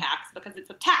fanny packs because it's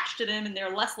attached to them and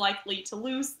they're less likely to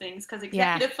lose things because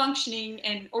executive functioning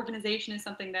and organization is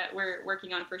something that we're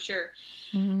working on for sure.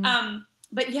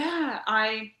 But yeah,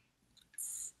 I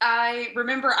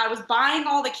remember I was buying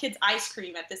all the kids ice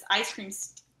cream at this ice cream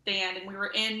stand and we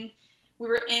were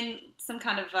in some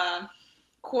kind of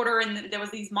quarter and there was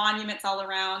these monuments all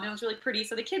around. It was really pretty.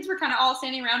 So the kids were kind of all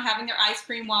standing around having their ice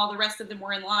cream while the rest of them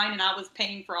were in line and I was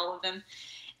paying for all of them.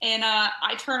 And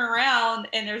I turn around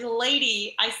and there's a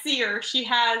lady, I see her,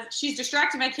 she's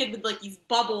distracting my kid with like these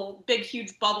big,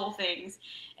 huge bubble things.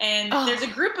 And there's a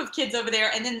group of kids over there,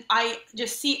 and then I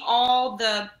just see all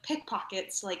the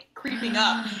pickpockets like creeping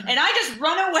up. And I just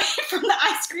run away from the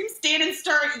ice cream stand and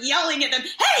start yelling at them,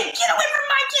 hey, get away from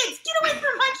my kids, get away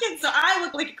from my kids. So I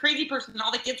look like a crazy person, and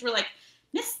all the kids were like,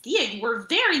 Miss Thea, you were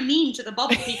very mean to the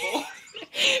bubble people.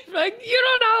 Like,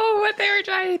 you don't know what they were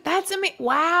trying. That's amazing.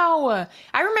 Wow.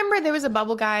 I remember there was a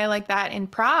bubble guy like that in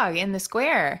Prague in the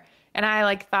square. And I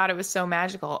like thought it was so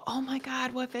magical. Oh my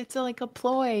God, what if it's like a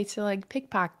ploy to like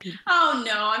pickpocket people? Oh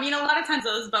no. I mean, a lot of times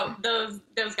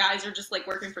those guys are just like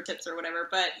working for tips or whatever.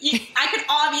 But I could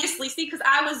obviously see, because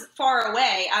I was far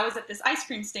away. I was at this ice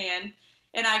cream stand,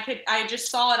 and I just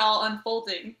saw it all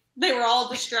unfolding. They were all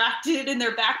distracted, and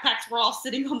their backpacks were all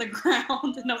sitting on the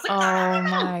ground. And I was like, oh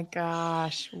my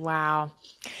gosh. Wow.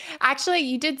 Actually,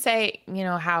 you did say,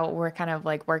 how we're kind of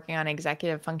like working on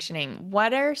executive functioning.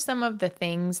 What are some of the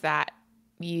things that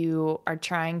you are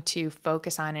trying to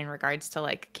focus on in regards to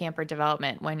like camper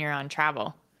development when you're on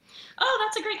travel? Oh,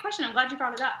 that's a great question. I'm glad you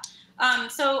brought it up.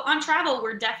 So on travel,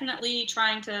 we're definitely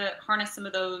trying to harness some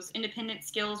of those independent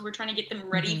skills. We're trying to get them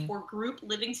ready for group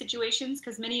living situations,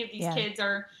 because many of these kids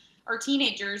are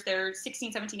teenagers. They're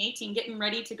 16, 17, 18, getting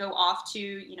ready to go off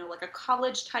to, like a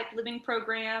college type living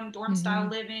program, dorm style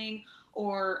living,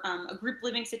 or a group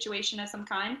living situation of some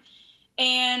kind.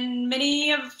 And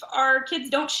many of our kids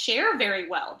don't share very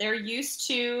well. They're used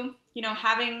to,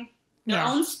 having their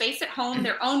own space at home,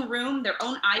 their own room, their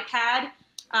own iPad,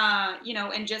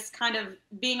 and just kind of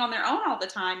being on their own all the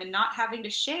time and not having to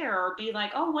share or be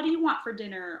like, oh, what do you want for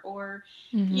dinner? Or,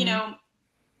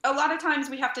 a lot of times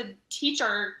we have to teach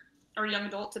our young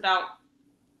adults about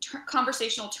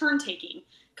conversational turn taking,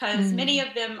 because many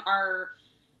of them are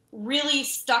really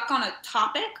stuck on a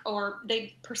topic, or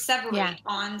they perseverate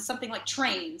on something like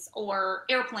trains or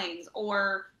airplanes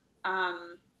or,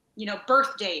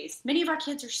 birthdays. Many of our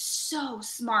kids are so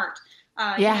smart.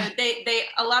 They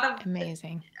a lot of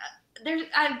amazing.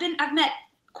 I've met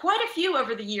quite a few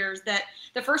over the years that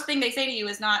the first thing they say to you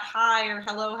is not hi or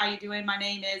hello, how you doing, my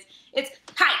name is. It's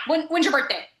hi, when's your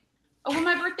birthday? Oh, well,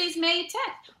 my birthday's May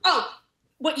 10th. Oh,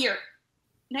 what year?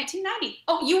 1990.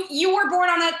 Oh, you were born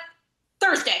on a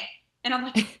Thursday. And I'm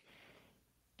like,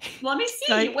 let me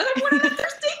see. Was I born on a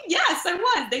Thursday? Yes, I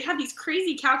was. They have these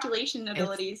crazy calculation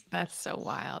abilities. That's so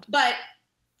wild. But,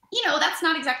 that's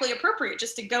not exactly appropriate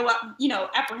just to go up,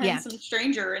 apprehend some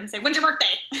stranger and say, when's your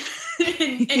birthday?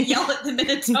 and yell at them in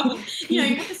a tone. You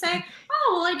have to say,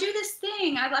 oh, well, I do this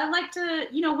thing. I like to,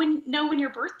 know when your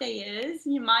birthday is.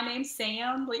 My name's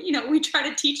Sam. But, we try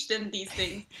to teach them these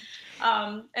things.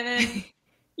 And then,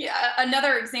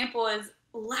 another example is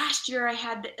last year I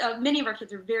had, many of our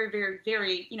kids are very, very,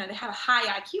 very, they have a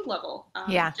high IQ level.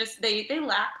 Just they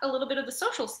lack a little bit of the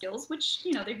social skills, which,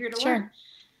 they're here to learn.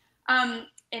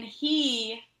 And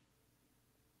he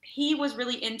was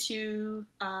really into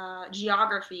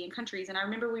geography and countries. And I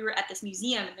remember we were at this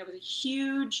museum, and there was a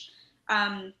huge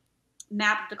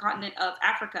map of the continent of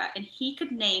Africa, and he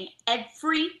could name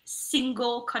every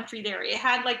single country there. It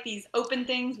had like these open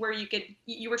things where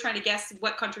you were trying to guess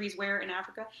what countries where in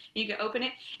Africa, and you could open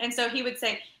it. And so he would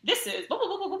say, this is blah, blah,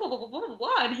 blah, blah, blah, blah, blah, blah, blah,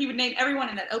 and he would name everyone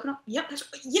in that open up. Yep,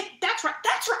 that's right.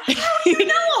 How do you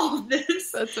know all of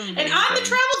this? That's amazing. And I'm the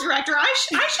travel director. I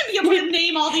should be able to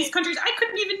name all these countries. I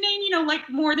couldn't even name, like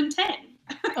more than 10.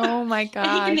 Oh my gosh.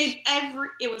 And he could name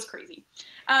it was crazy.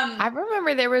 I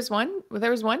remember there was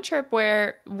one trip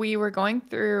where we were going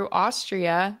through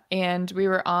Austria, and we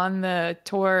were on the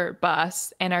tour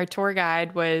bus, and our tour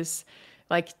guide was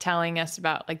like telling us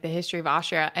about like the history of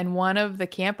Austria. And one of the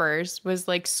campers was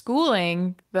like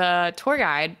schooling the tour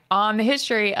guide on the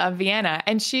history of Vienna.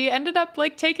 And she ended up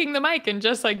like taking the mic and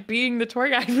just like being the tour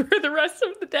guide for the rest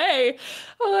of the day.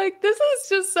 I'm like, this is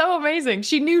just so amazing.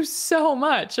 She knew so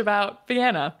much about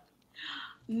Vienna.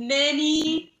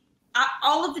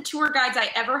 All of the tour guides I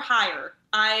ever hire,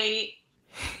 I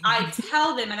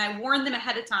tell them and I warn them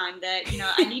ahead of time that,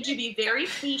 I need you to be very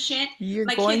patient. You're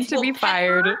going to be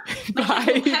fired. My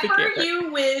kids will pepper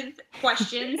you with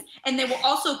questions, and they will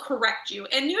also correct you.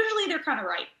 And usually they're kind of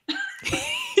right.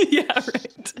 Yeah,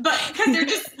 right. But because they're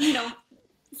just,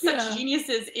 such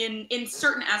geniuses in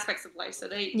certain aspects of life. So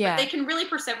but they can really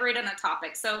perseverate on a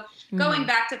topic. So going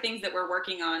back to things that we're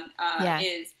working on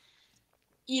is,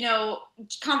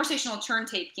 conversational turn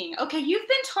taking. Okay, you've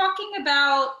been talking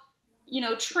about,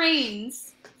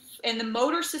 trains and the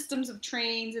motor systems of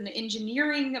trains and the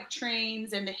engineering of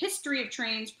trains and the history of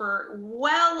trains for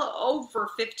well over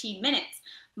 15 minutes.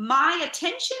 My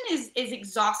attention is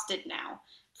exhausted now.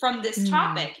 from this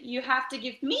topic. You have to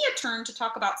give me a turn to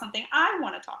talk about something I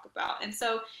want to talk about. And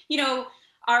so,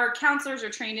 our counselors are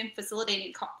trained in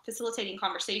facilitating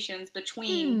conversations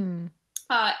between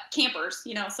campers,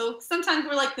 so sometimes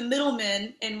we're like the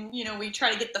middlemen and, we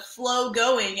try to get the flow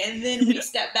going and then we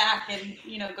step back and,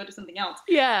 go to something else.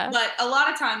 Yeah. But a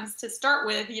lot of times to start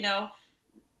with,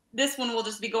 this one will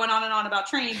just be going on and on about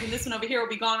trains, and this one over here will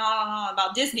be going on and on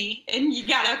about Disney, and you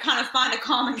got to kind of find a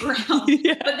common ground.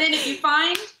 Yeah. But then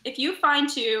if you find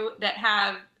two that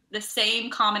have the same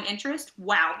common interest,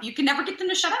 wow, you can never get them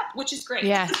to shut up, which is great.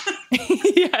 Yeah.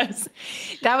 Yes.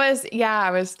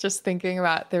 I was just thinking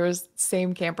about, there was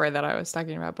same camper that I was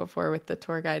talking about before with the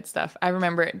tour guide stuff. I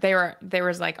remember they were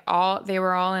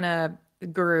all in a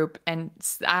group, and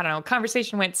I don't know,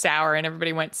 conversation went sour and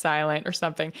everybody went silent or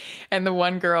something. And the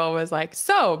one girl was like,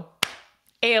 so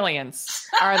aliens,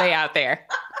 are they out there?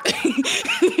 She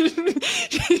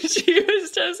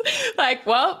was just like,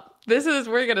 well,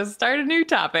 we're going to start a new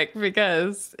topic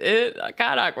because it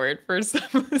got awkward for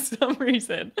some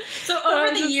reason. So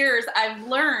over the years, I've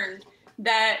learned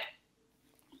that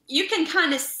you can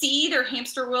kind of see their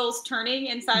hamster wheels turning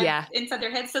inside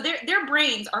their heads. So their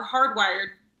brains are hardwired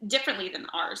differently than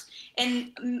ours.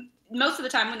 And most of the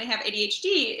time when they have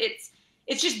ADHD,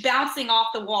 it's just bouncing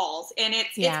off the walls, and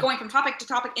it's going from topic to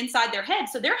topic inside their head.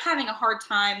 So they're having a hard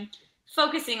time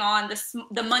focusing on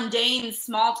the mundane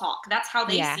small talk. That's how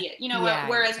they see it.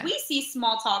 Whereas we see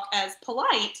small talk as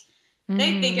polite,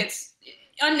 they think it's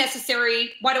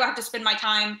unnecessary. Why do I have to spend my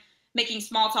time making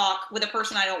small talk with a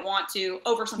person I don't want to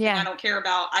over something I don't care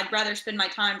about? I'd rather spend my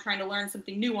time trying to learn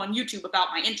something new on YouTube about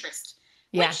my interest.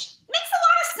 Yeah. Which makes a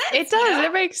lot of sense. It does.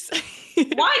 It makes.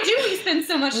 Why do we spend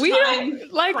so much time?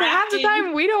 Half the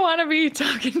time we don't want to be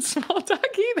talking small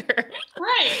talk either.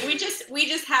 Right. We just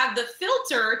have the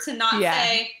filter to not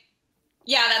say,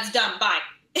 yeah, that's dumb. Bye.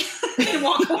 And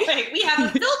walk away. We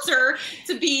have a filter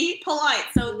to be polite.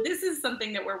 So this is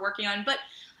something that we're working on. But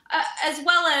as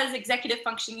well as executive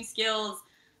functioning skills,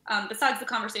 besides the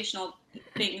conversational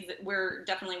things that we're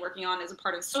definitely working on as a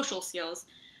part of social skills.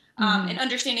 And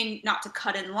understanding not to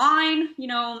cut in line.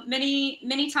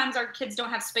 Many times our kids don't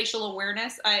have spatial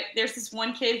awareness. There's this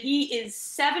one kid, he is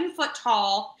 7 foot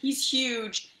tall. He's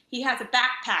huge. He has a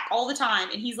backpack all the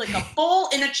time, and he's like a bull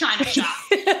in a china shop.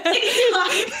 Anytime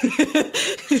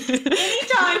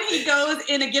he goes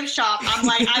in a gift shop, I'm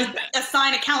like, I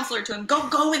assign a counselor to him.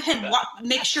 Go with him.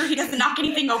 Make sure he doesn't knock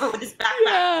anything over with his backpack.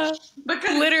 Yeah.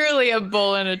 Because literally a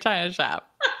bull in a china shop.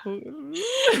 And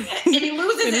he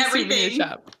loses everything.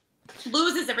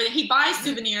 Loses everything. He buys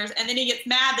souvenirs, and then he gets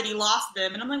mad that he lost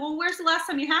them. And I'm like, well, where's the last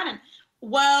time you had him?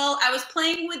 Well, I was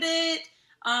playing with it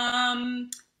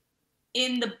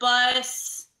in the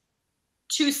bus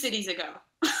 2 cities ago.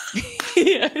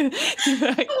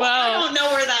 Like, wow. I don't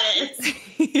know where that is.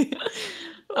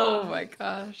 Oh my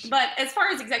gosh. But as far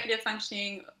as executive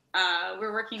functioning,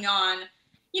 we're working on,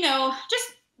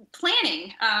 just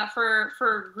planning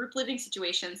for group living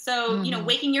situations. So,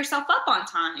 waking yourself up on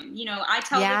time. I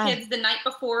tell the kids the night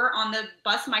before on the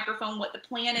bus microphone what the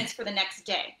plan is for the next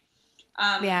day.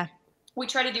 We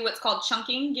try to do what's called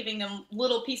chunking, giving them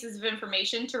little pieces of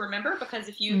information to remember, because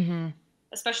if you,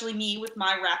 especially me with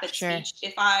my rapid speech,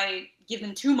 if I give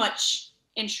them too much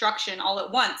instruction all at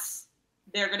once,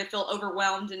 they're going to feel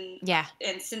overwhelmed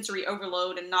and sensory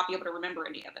overload and not be able to remember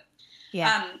any of it.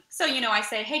 So, I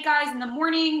say, hey guys, in the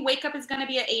morning, wake up is going to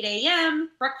be at 8 a.m.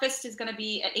 Breakfast is going to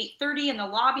be at 8:30 in the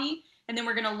lobby. And then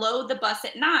we're going to load the bus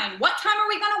at 9. What time are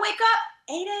we going to wake up?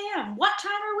 8 a.m. What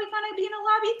time are we going to be in the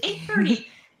lobby? 8:30.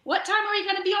 What time are we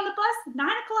going to be on the bus? 9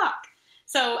 o'clock.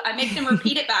 So I make them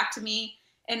repeat it back to me,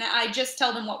 and I just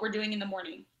tell them what we're doing in the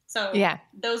morning. So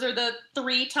those are the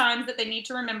 3 times that they need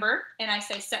to remember. And I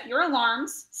say, set your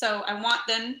alarms. So I want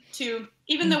them to,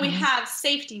 even though we have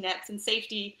safety nets and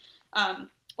safety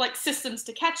systems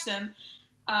to catch them,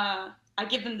 I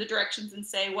give them the directions and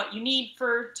say what you need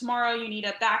for tomorrow. You need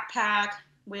a backpack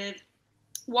with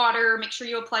water. Make sure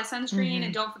you apply sunscreen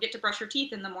and don't forget to brush your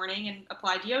teeth in the morning and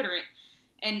apply deodorant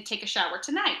and take a shower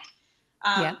tonight.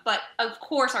 But of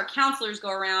course our counselors go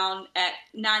around at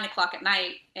 9 o'clock at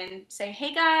night and say,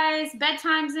 hey guys,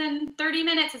 bedtime's in 30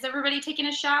 minutes. Is everybody taking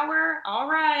a shower? All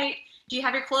right. Do you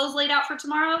have your clothes laid out for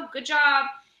tomorrow? Good job.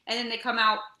 And then they come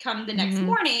the next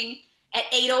morning at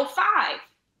 8:05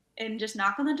 and just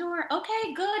knock on the door.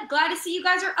 Okay, good. Glad to see you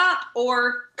guys are up.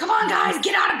 Or, come on guys,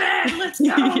 get out of bed. Let's go.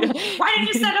 Why didn't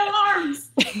you set alarms?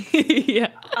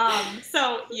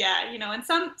 And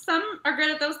some are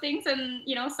good at those things, and,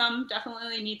 some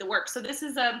definitely need the work. So this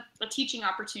is a teaching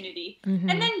opportunity.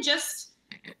 And then just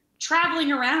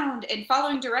traveling around and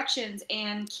following directions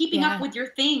and keeping up with your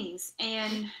things.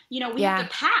 And, you know, we have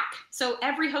to pack. So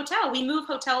every hotel, we move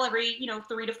hotel every, you know,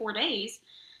 3 to 4 days.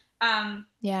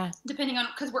 Depending on,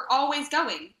 because we're always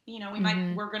going, you know,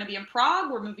 we're going to be in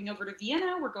Prague, we're moving over to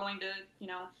Vienna, we're going to, you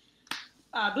know,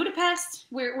 Budapest,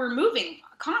 we're moving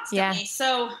constantly.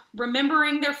 So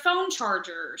remembering their phone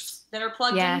chargers that are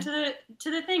plugged into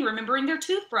the thing, remembering their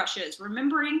toothbrushes,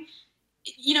 remembering,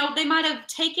 you know, they might have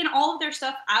taken all of their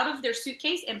stuff out of their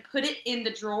suitcase and put it in the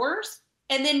drawers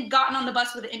and then gotten on the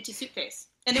bus with an empty suitcase.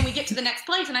 And then we get to the next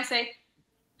place and I say,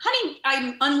 honey,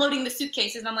 I'm unloading the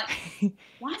suitcases. And I'm like,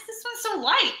 why is this one so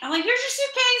light? I'm like, here's your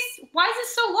suitcase. Why is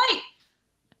this so light?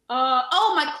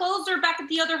 Oh, my clothes are back at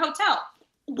the other hotel.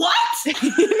 What? In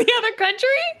the other country?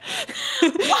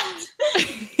 What?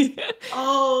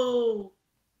 Oh,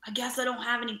 I guess I don't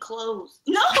have any clothes.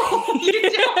 No, you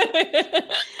don't.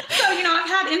 So, you know, I've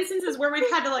had instances where we've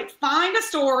had to like find a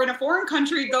store in a foreign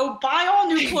country, go buy all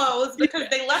new clothes because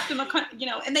they left them, you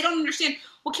know, and they don't understand.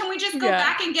 Well, can we just go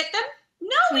back and get them?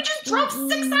 No, we just drove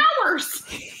 6 hours.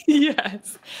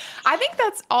 Yes. I think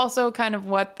that's also kind of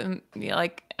what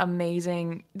like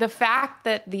amazing. The fact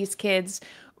that these kids,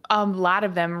 a lot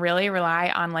of them really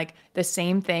rely on like the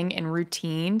same thing in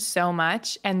routine so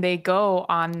much. And they go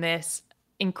on this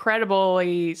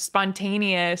incredibly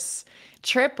spontaneous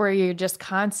trip where you're just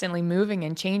constantly moving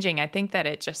and changing. I think that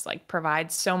it just like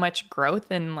provides so much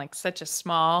growth in like such a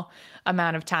small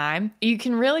amount of time. You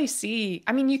can really see,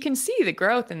 I mean, you can see the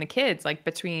growth in the kids like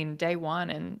between day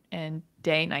 1 and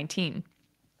day 19.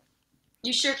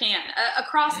 You sure can.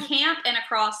 Across camp and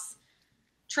across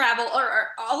travel or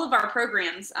all of our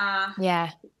programs.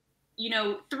 You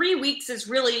know, 3 weeks is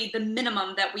really the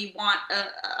minimum that we want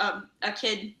a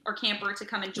kid or camper to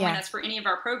come and join us for any of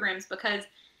our programs, because,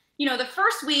 you know, the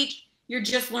first week you're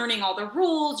just learning all the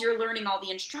rules, you're learning all the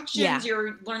instructions,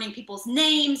 you're learning people's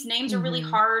names. Names are really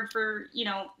hard for, you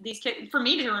know, these kids, for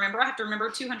me to remember. I have to remember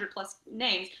 200 plus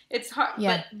names. It's hard,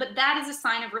 but that is a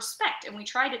sign of respect. And we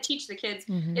try to teach the kids,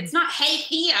 it's not, hey,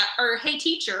 Thea, or hey,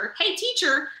 teacher,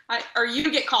 or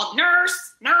you get called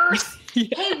nurse.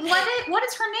 Hey, what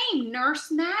is her name?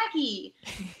 Nurse Maggie.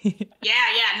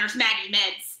 yeah, Nurse Maggie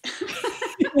meds.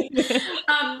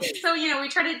 So, you know, we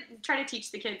try to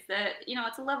teach the kids that, you know,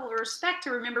 it's a level of respect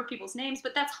to remember people's names,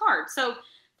 but that's hard. So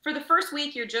for the first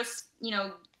week, you're just, you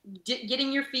know,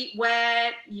 getting your feet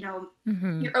wet, you know,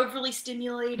 you're overly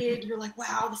stimulated. You're like,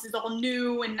 wow, this is all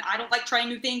new. And I don't like trying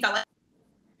new things. I like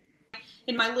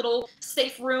in my little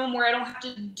safe room where I don't have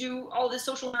to do all this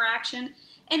social interaction.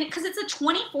 And because it's a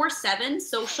 24/7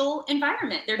 social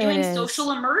environment, they're doing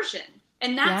social immersion.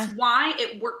 And that's why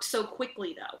it works so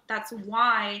quickly, though. That's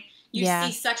why you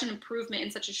see such an improvement in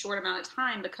such a short amount of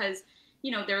time, because,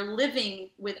 you know, they're living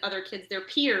with other kids, their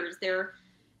peers, they're,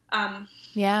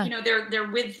 you know,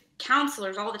 they're with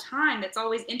counselors all the time. That's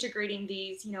always integrating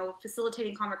these, you know,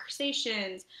 facilitating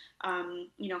conversations,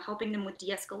 you know, helping them with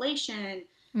de-escalation,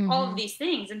 all of these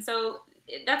things. And so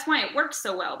that's why it works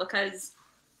so well, because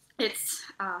it's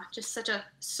just such a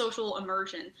social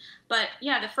immersion. But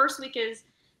yeah, the first week is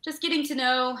just getting to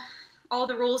know all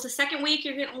the rules. The second week,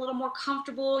 you're getting a little more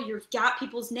comfortable. You've got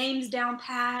people's names down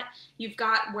pat. You've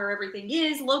got where everything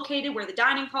is located, where the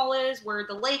dining hall is, where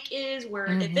the lake is, where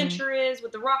adventure is,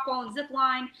 with the rock wall and zip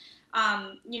line.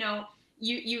 You know,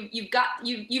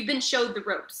 you've been showed the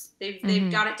ropes.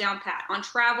 They've got it down pat. On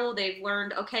travel, they've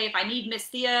learned, okay, if I need Miss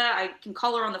Thea, I can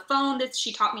call her on the phone.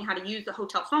 She taught me how to use the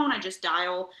hotel phone. I just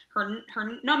dial her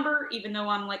number, even though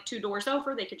I'm like 2 doors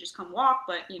over. They could just come walk,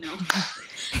 but you know,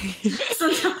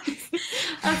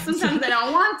 sometimes they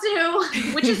don't want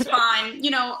to, which is fine. You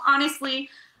know, honestly,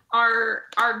 our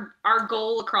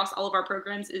goal across all of our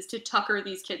programs is to tucker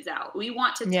these kids out. We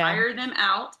want to tire them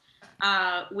out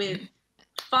with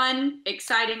fun,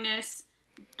 excitingness,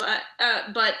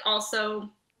 but also,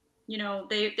 you know,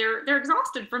 they're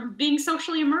exhausted from being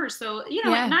socially immersed. So, you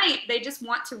know, at night they just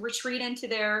want to retreat into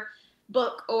their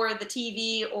book or the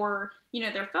TV or, you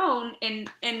know, their phone. And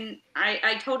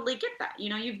I totally get that. You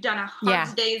know, you've done a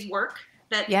hard day's work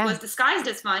that was disguised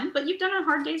as fun, but you've done a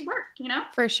hard day's work, you know?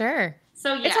 For sure.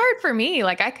 So it's hard for me.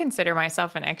 Like, I consider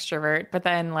myself an extrovert, but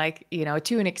then like, you know,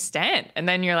 to an extent, and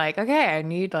then you're like, okay, I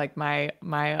need like my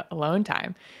alone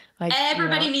time. Like,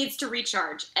 everybody needs to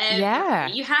recharge.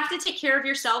 Everybody. You have to take care of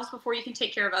yourselves before you can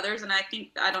take care of others. And I think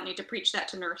I don't need to preach that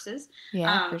to nurses.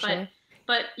 For sure.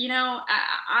 But, you know,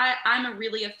 I'm a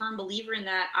really a firm believer in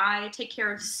that. I take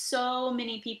care of so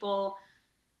many people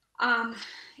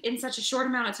in such a short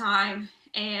amount of time.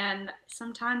 And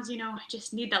sometimes, you know, I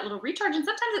just need that little recharge. And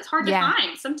sometimes it's hard to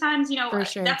find. Sometimes, you know,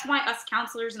 that's why us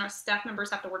counselors and our staff members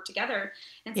have to work together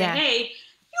and say, hey,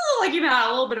 look like you've had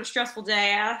a little bit of a stressful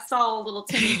day. I saw little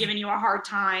Timmy giving you a hard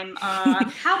time.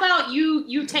 How about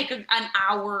you take an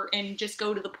hour and just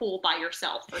go to the pool by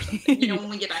yourself or something, when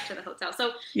we get back to the hotel.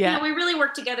 So, we really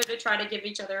work together to try to give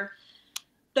each other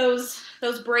those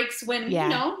breaks when,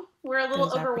 we're a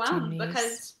little overwhelmed,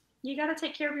 because you got to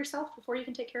take care of yourself before you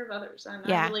can take care of others.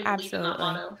 And I really believe in that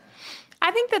motto. I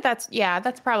think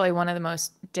that's probably one of the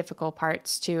most difficult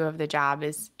parts too of the job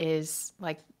is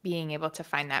like being able to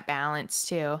find that balance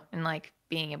too, and like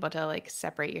being able to like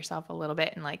separate yourself a little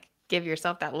bit and like give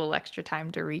yourself that little extra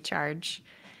time to recharge.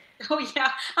 Oh yeah.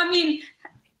 I mean,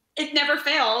 it never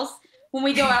fails when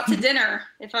we go out to dinner.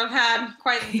 If I've had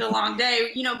quite a long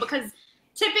day, because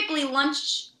typically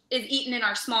lunch is eaten in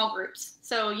our small groups.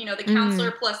 So, the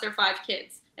counselor plus their 5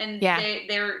 kids. And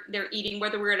they're eating,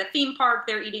 whether we're at a theme park,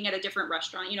 they're eating at a different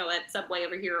restaurant, at Subway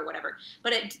over here or whatever.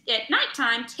 But at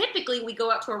nighttime, typically we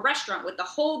go out to a restaurant with the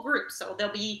whole group. So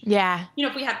there'll be,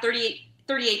 if we have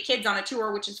 38 kids on a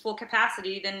tour, which is full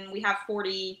capacity, then we have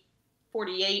 48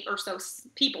 or so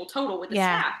people total with the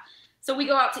staff. So we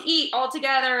go out to eat all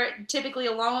together, typically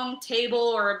a long table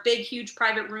or a big, huge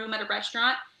private room at a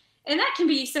restaurant. And that can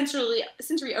be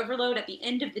sensory overload at the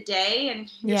end of the day,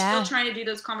 and you're still trying to do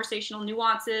those conversational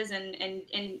nuances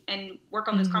and work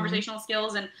on those conversational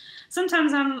skills. And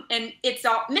sometimes it's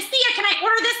all, Miss Thea, can I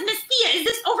order this? Miss Thea, is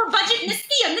this over budget? Miss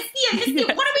Thea,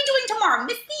 what are we doing tomorrow?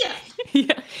 Miss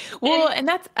Thea. Well, and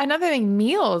that's another thing.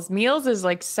 Meals is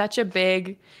like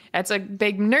that's a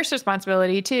big nurse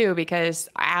responsibility too, because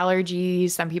allergies,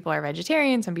 some people are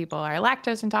vegetarian, some people are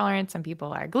lactose intolerant, some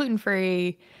people are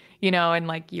gluten-free. And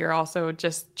like you're also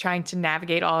just trying to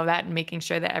navigate all of that and making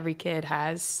sure that every kid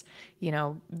has,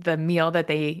 the meal that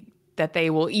they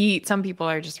will eat. Some people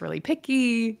are just really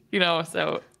picky,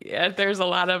 so there's a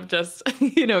lot of just,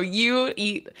 you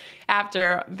eat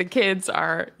after the kids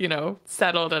are,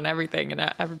 settled and everything,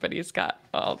 and everybody's got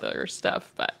all their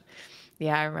stuff. But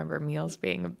yeah, I remember meals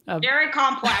being very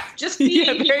complex. Just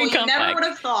feeding people. You never would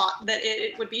have thought that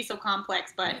it would be so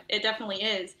complex, but it definitely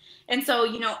is. And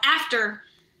so, after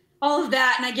all of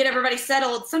that, and I get everybody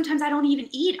settled, sometimes I don't even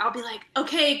eat. I'll be like,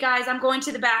 okay, guys, I'm going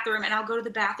to the bathroom, and I'll go to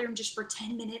the bathroom just for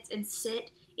 10 minutes and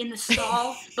sit in the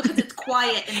stall because it's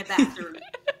quiet in the bathroom.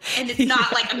 And it's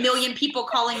not like a million people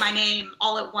calling my name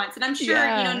all at once. And I'm sure,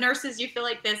 nurses, you feel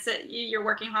like this, you're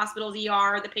working hospitals,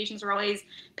 ER, the patients are always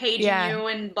paging you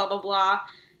and blah, blah, blah.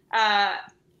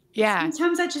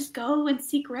 Sometimes I just go and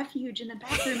seek refuge in the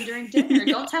bathroom during dinner.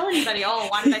 Don't tell anybody,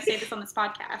 why did I say this on this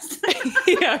podcast?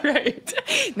 Yeah, right.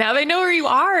 Now they know where you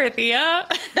are, Thea.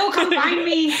 They'll come find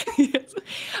me. Yes.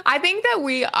 I think that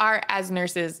we are, as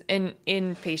nurses,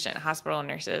 inpatient hospital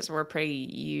nurses, we're pretty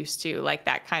used to like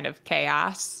that kind of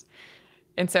chaos.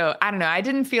 And so, I don't know, I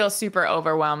didn't feel super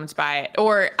overwhelmed by it,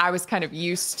 or I was kind of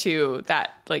used to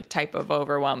that like type of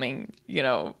overwhelming,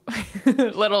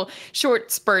 little short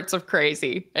spurts of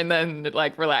crazy, and then it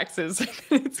like relaxes.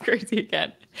 It's crazy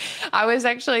again. I was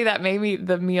actually,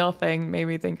 the meal thing made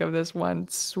me think of this one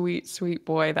sweet, sweet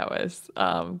boy that was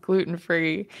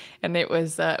gluten-free. And it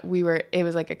was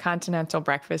like a continental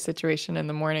breakfast situation in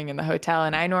the morning in the hotel.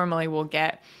 And I normally will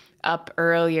get up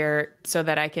earlier so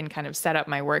that I can kind of set up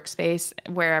my workspace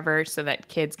wherever, so that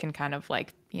kids can kind of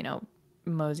like,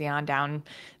 mosey on down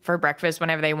for breakfast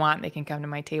whenever they want. They can come to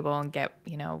my table and get,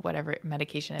 whatever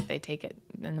medication if they take it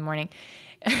in the morning.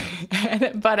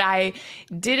 But I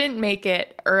didn't make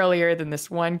it earlier than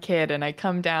this one kid. And I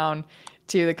come down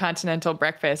to the continental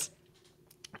breakfast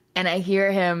and I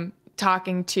hear him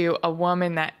talking to a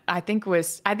woman that I think we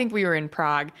were in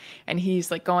Prague, and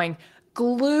he's like going,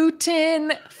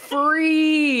 gluten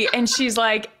free, and she's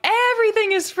like,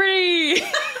 everything is free.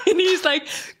 And he's like,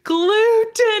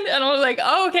 gluten, and I was like,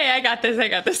 oh, okay, I got this.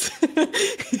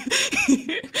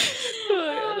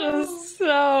 It was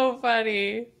so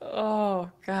funny. Oh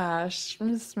gosh,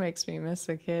 this makes me miss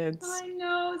the kids. I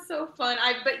know, so fun.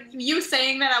 But you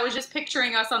saying that, I was just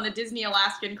picturing us on the Disney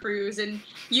Alaskan cruise, and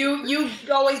you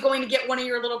always going to get one of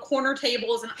your little corner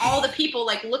tables, and all the people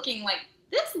like looking like,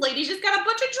 this lady just got a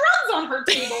bunch of drugs on her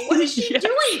table. What is she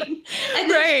doing?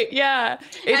 Right, yeah.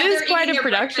 It is quite a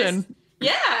production.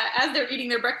 As they're eating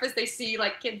their breakfast, they see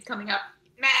like kids coming up,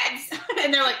 meds,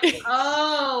 and they're like,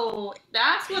 oh,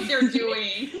 that's what they're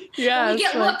doing. Yeah. We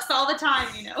get looks all the time,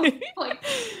 Like,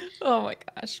 oh my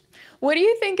gosh. What do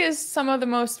you think is some of the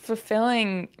most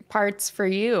fulfilling parts for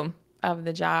you of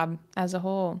the job as a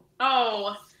whole?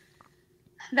 Oh,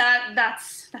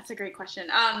 that's a great question.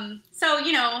 So,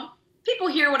 people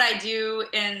hear what I do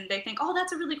and they think, oh,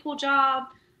 that's a really cool job.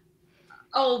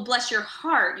 Oh, bless your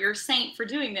heart. You're a saint for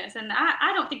doing this. And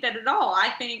I don't think that at all.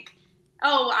 I think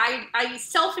Oh, I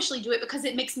selfishly do it because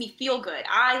it makes me feel good.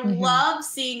 I love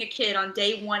seeing a kid on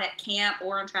day one at camp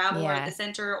or on travel or at the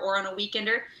center or on a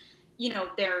weekender. You know,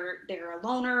 they're a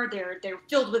loner. They're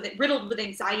riddled with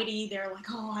anxiety. They're like,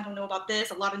 oh, I don't know about this.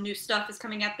 A lot of new stuff is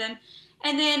coming at them.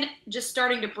 And then just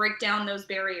starting to break down those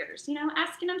barriers, you know,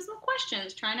 asking them some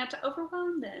questions, trying not to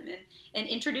overwhelm them, and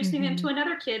introducing them to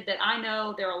another kid that I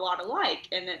know they're a lot alike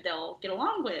and that they'll get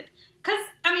along with. Because,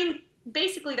 I mean,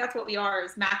 basically that's what we are,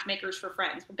 is matchmakers for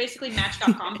friends. We're basically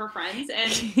Match.com for friends,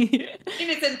 and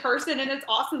it's in person, and it's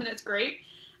awesome, and it's great.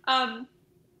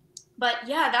 But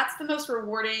yeah, that's the most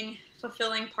rewarding,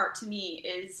 fulfilling part to me,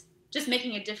 is just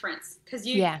making a difference. Because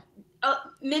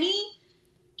many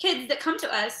kids that come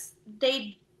to us,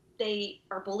 they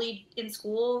are bullied in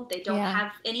school. They don't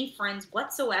have any friends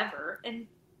whatsoever, and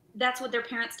that's what their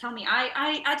parents tell me.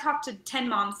 I talked to 10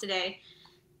 moms today.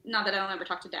 Not that I don't ever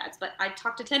talk to dads, but I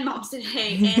talked to 10 moms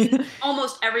today, and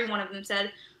almost every one of them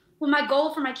said, well, my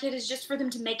goal for my kid is just for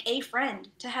them to make a friend,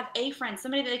 to have a friend,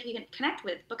 somebody that they can connect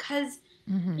with, because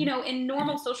you know, in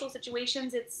normal social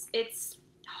situations, it's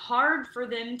hard for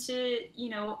them to, you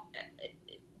know,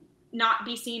 not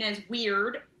be seen as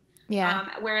weird.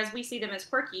 Whereas we see them as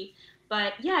quirky.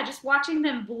 But yeah, just watching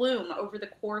them bloom over the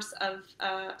course of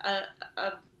a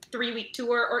 3-week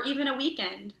tour, or even a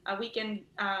weekend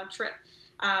trip.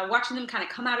 Watching them kind of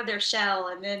come out of their shell,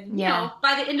 and then you know,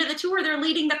 by the end of the tour, they're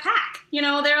leading the pack. You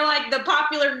know, they're like the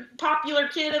popular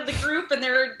kid of the group, and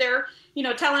they're you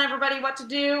know, telling everybody what to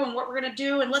do and what we're gonna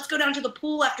do, and let's go down to the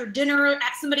pool after dinner.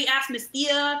 Somebody asked Miss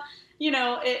Thea. You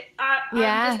know,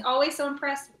 I'm just always so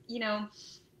impressed. You know,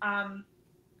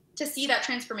 to see that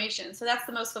transformation. So that's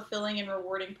the most fulfilling and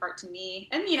rewarding part to me.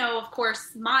 And, you know, of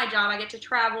course, my job, I get to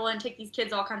travel and take these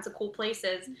kids all kinds of cool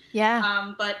places.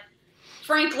 But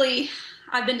frankly,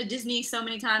 I've been to Disney so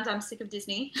many times, I'm sick of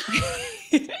Disney.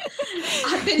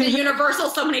 I've been to Universal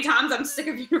so many times, I'm sick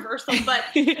of Universal. But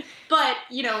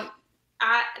you know,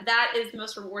 that is the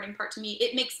most rewarding part to me.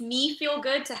 It makes me feel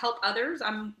good to help others.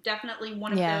 I'm definitely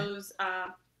one of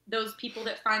those people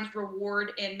that finds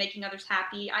reward in making others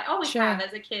happy. I always have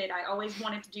as a kid. I always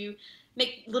wanted to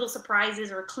make little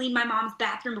surprises or clean my mom's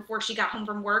bathroom before she got home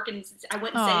from work, and I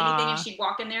wouldn't say anything, and she'd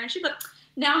walk in there and she'd be like,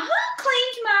 now who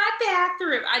cleaned my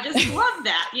bathroom? I just love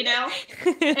that, you know?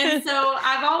 And so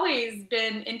I've always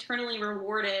been internally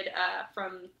rewarded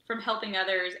from helping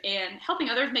others, and helping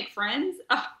others make friends.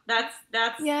 Oh, that's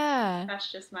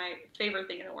just my favorite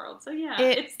thing in the world. So yeah,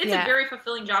 it's a very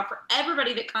fulfilling job for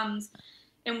everybody that comes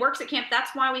and works at camp.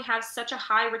 That's why we have such a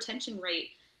high retention rate.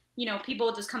 You know,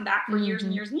 people just come back for years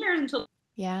and years and years until,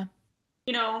 you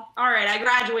know, all right, I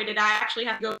graduated. I actually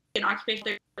have to go get an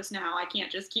occupational therapist now. I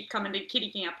can't just keep coming to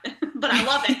kiddie camp, but I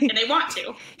love it and they want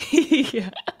to.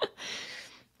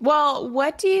 Well,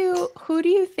 who do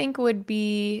you think would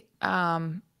be,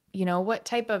 you know, what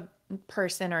type of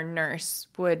person or nurse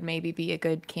would maybe be a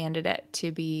good candidate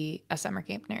to be a summer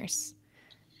camp nurse?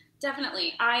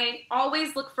 Definitely. I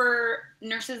always look for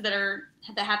nurses that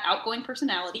have outgoing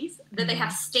personalities, that they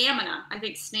have stamina. I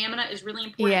think stamina is really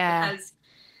important because,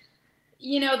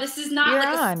 you know, this is not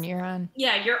you're on.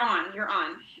 Yeah, you're on. You're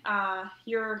on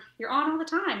all the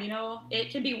time. You know,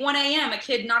 it can be 1 a.m. A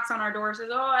kid knocks on our door,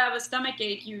 says, "Oh, I have a stomach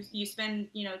ache." You spend,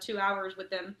 you know, 2 hours with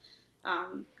them,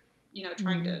 you know,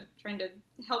 trying to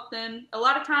help them. A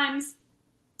lot of times,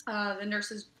 the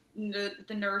nurse.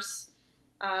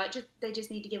 They just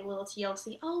need to give a little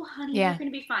TLC. Oh, honey, you're going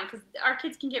to be fine. Because our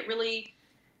kids can get really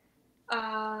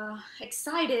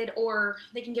excited, or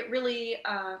they can get really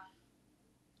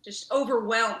just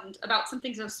overwhelmed about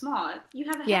something so small. You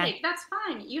have a headache. That's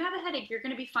fine. You have a headache. You're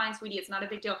going to be fine, sweetie. It's not a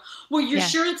big deal. Well, you're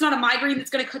sure it's not a migraine that's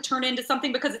going to turn into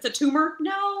something because it's a tumor?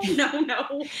 No.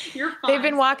 You're fine. They've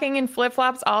been walking in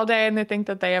flip-flops all day, and they think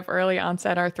that they have early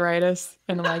onset arthritis.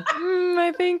 And I'm like,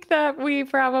 I think that we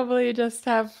probably just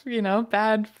have, you know,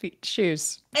 bad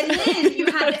shoes. And then you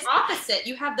have the opposite.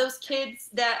 You have those kids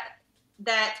that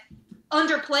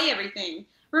underplay everything.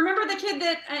 Remember the kid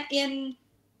that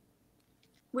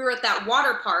we were at that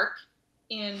water park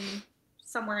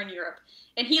somewhere in Europe,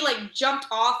 and he like jumped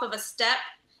off of a step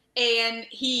and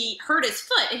he hurt his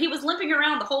foot, and he was limping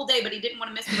around the whole day, but he didn't want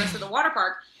to miss the rest of the water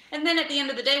park. And then at the end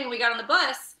of the day, when we got on the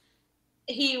bus,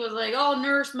 he was like, "Oh,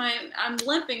 nurse, I'm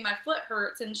limping, my foot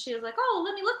hurts." And she was like, "Oh,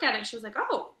 let me look at it." And she was like,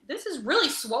 "Oh, this is really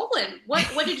swollen.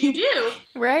 What did you do?"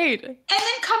 Right. And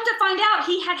then come to find out,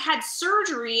 he had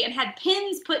surgery and had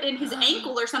pins put in his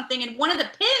ankle or something, and one of the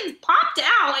pins popped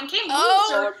out and came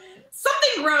loose or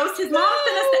something gross. His mom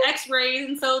sent us the x-rays,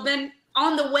 and so then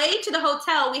on the way to the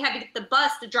hotel, we had to get the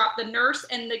bus to drop the nurse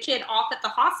and the kid off at the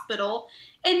hospital.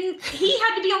 And he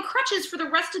had to be on crutches for the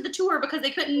rest of the tour because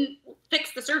they couldn't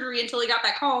fix the surgery until he got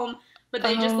back home. But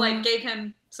they just like gave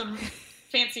him some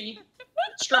fancy,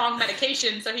 strong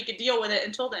medication so he could deal with it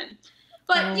until then.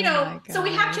 But, you know, so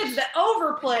we have kids that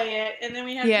overplay it, and then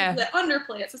we have kids that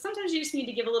underplay it. So sometimes you just need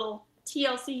to give a little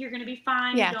TLC, you're going to be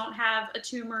fine. You don't have a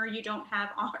tumor. You don't have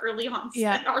early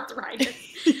onset arthritis.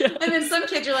 And then some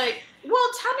kids are like, well,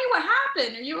 tell me what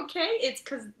happened. Are you okay? It's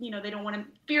because, you know, they don't want to,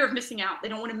 fear of missing out. They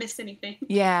don't want to miss anything.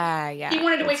 Yeah. He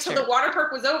wanted to wait till the water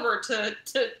park was over to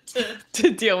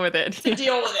deal with it. To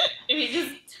deal with it. And he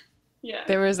just,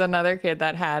 There was another kid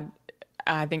that had,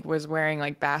 I think, was wearing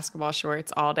like basketball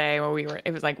shorts all day while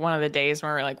it was like one of the days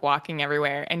when we were like walking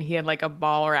everywhere, and he had like a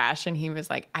ball rash, and he was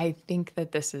like, I think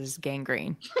that this is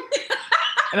gangrene.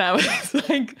 And I was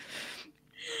like,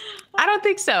 I don't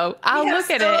think so. I'll look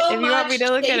at it if you want me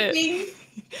to look at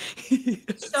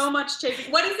it. So much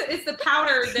taping. What is it? It's the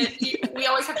powder that we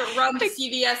always have to run to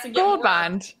CVS and get Gold more.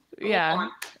 Bond. Yeah.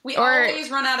 We always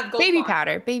run out of Gold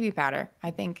Bond. Baby powder, I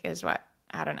think is what,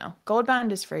 I don't know. Gold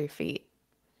Bond is for your feet.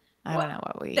 I don't know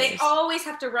what we They use. always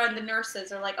have to run. The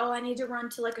nurses are like, oh, I need to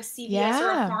run to like a CVS or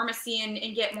a pharmacy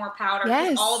and get more powder.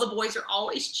 Because all the boys are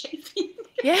always chafing.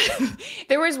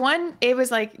 There was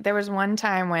one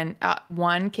time when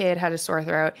one kid had a sore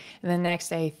throat, and then the next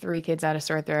day 3 kids had a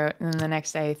sore throat, and then the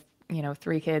next day, you know,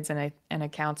 3 kids and a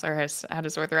counselor had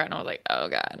a sore throat, and I was like, oh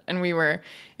God. And we were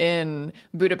in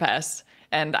Budapest,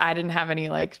 and I didn't have any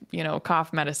like, you know,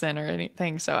 cough medicine or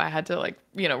anything. So I had to like,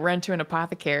 you know, run to an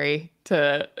apothecary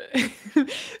to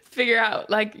figure out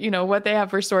like, you know, what they have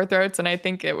for sore throats. And I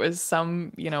think it was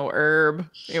some, you know, herb.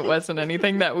 It wasn't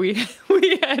anything that we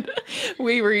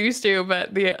were used to,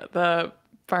 but the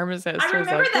pharmacist was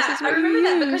like, I remember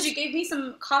that because you gave me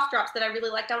some cough drops that I really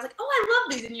liked. I was like, oh, I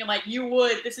love these. And you're like, you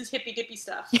would. This is hippy dippy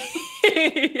stuff. I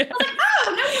was like,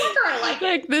 oh, no wonder I like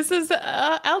it. This is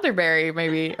elderberry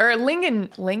maybe, or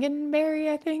lingonberry,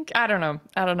 I think. I don't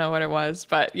know what it was,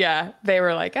 but yeah, they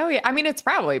were like, oh yeah. I mean, it's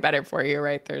probably better for you,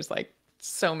 right? There's like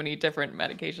so many different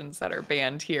medications that are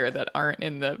banned here that aren't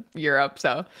in the Europe.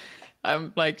 So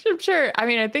I'm like, I'm sure. I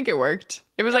mean, I think it worked.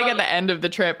 It was like at the end of the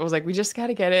trip, I was like, we just got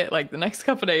to get it like the next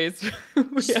couple of days. You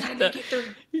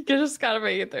just got to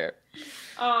make it through.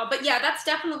 But yeah, that's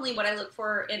definitely what I look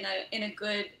for in a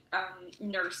good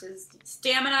nurse is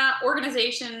stamina,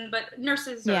 organization, but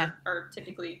nurses are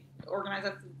typically organized.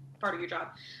 That's part of your job.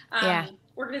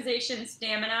 Organization,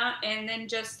 stamina, and then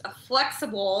just a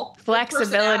flexibility.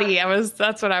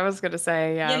 That's what I was going to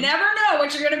say. Yeah. You never know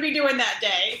what you're going to be doing that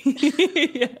day.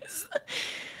 Yes.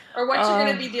 Or what you're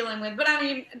going to be dealing with. But I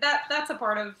mean, that's a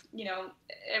part of, you know,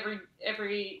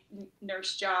 every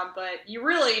nurse job, but you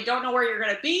really don't know where you're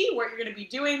going to be, what you're going to be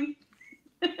doing.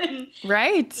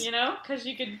 Right. You know, because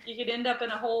you could end up in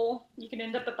a hole. You could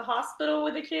end up at the hospital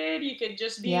with a kid. You could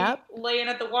just be laying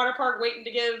at the water park waiting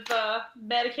to give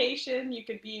medication. You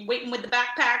could be waiting with the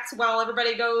backpacks while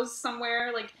everybody goes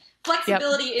somewhere. Like,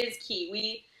 flexibility is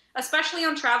key. Especially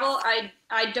on travel,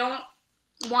 I don't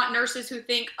want nurses who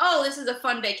think, oh, this is a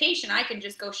fun vacation. I can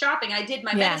just go shopping. I did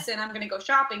my medicine. I'm going to go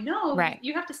shopping. No,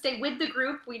 you have to stay with the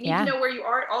group. We need to know where you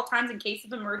are at all times in case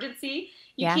of emergency.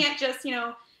 You can't just, you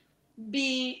know,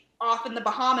 be off in the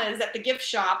Bahamas at the gift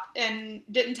shop and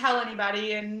didn't tell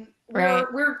anybody, and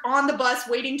we're on the bus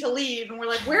waiting to leave, and we're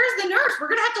like, where's the nurse? We're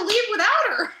gonna have to leave without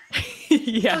her.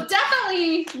 So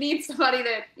definitely need somebody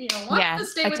that, you know, wants to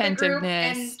stay with the group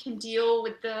and can deal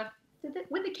with the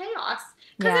chaos,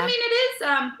 because I mean, it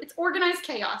is it's organized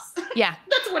chaos.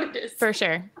 That's what it is, for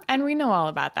sure. And we know all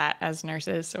about that as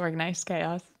nurses, organized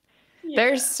chaos.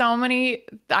 There's so many.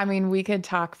 I mean, we could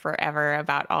talk forever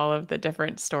about all of the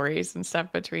different stories and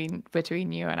stuff between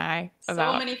you and I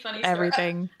about so many funny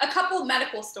everything. A couple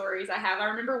medical stories I have. I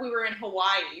remember we were in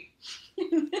Hawaii.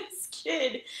 And this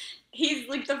kid, he's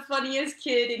like the funniest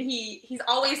kid, and he's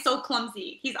always so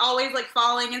clumsy. He's always like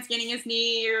falling and skinning his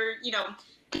knee, or, you know,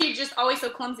 he's just always so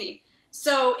clumsy.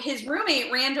 So his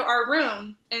roommate ran to our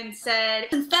room and said,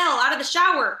 and fell out of the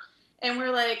shower. And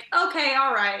we're like, okay,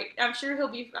 all right. I'm sure he'll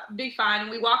be fine. And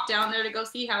we walked down there to go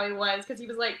see how he was, because he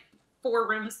was like 4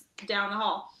 rooms down the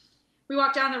hall. We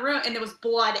walked down the room, and there was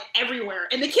blood everywhere.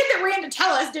 And the kid that ran to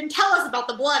tell us didn't tell us about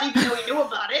the blood, even though he knew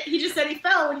about it. He just said he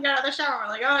fell when he got out of the shower. We're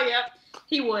like, oh, yeah,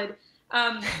 he would.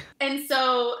 And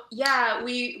so,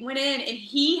 we went in, and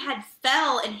he had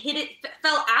fell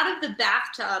out of the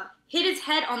bathtub, hit his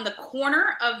head on the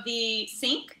corner of the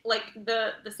sink, like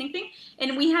the sink thing,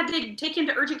 and we had to take him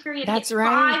to urgent care. That's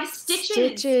right. 5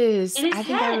 stitches in his I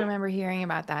think head. I remember hearing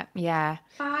about that. Yeah.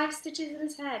 5 stitches in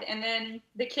his head. And then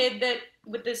the kid that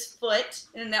with this foot,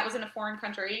 and that was in a foreign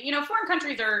country. You know, foreign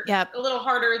countries are a little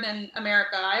harder than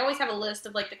America. I always have a list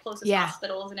of like the closest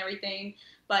hospitals and everything.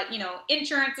 But, you know,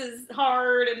 insurance is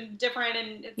hard and different,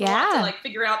 and it's a lot to like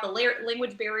figure out the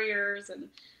language barriers and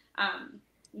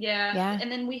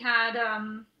And then we had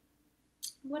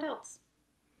what else?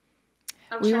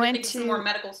 I was trying to think of some more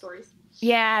medical stories.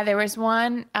 Yeah, there was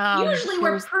one. Usually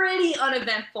we're pretty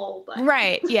uneventful, but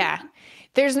right, yeah.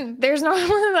 There's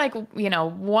normally like, you know,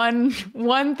 one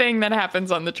thing that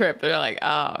happens on the trip. They're like,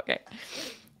 oh, okay.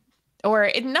 Or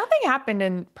nothing happened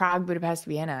in Prague, Budapest,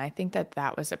 Vienna. I think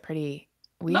that was a pretty.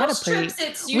 We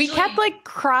kept like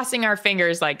crossing our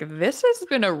fingers, like this has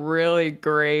been a really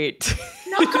great.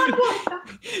 Knock on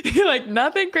wood. Like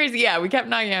nothing crazy. Yeah, we kept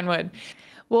knocking on wood.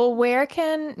 Well, where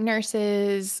can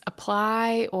nurses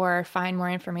apply or find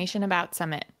more information about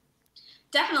Summit?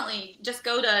 Definitely. Just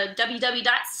go to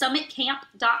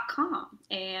www.summitcamp.com,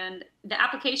 and the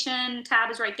application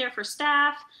tab is right there for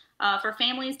staff. For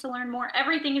families to learn more.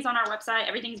 Everything is on our website.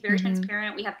 Everything's very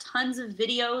transparent. We have tons of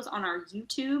videos on our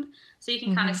YouTube, so you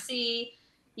can kind of see,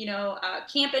 you know,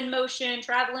 camp in motion,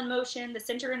 travel in motion, the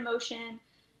center in motion.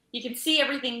 You can see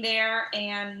everything there,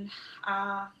 and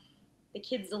the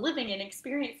kids living and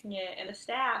experiencing it, and the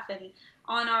staff. And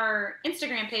on our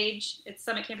Instagram page, it's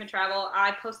Summit Camp and Travel,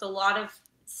 I post a lot of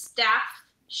staff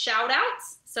shout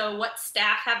outs. So what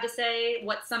staff have to say,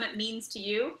 what Summit means to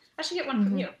you. I should get one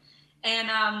from you.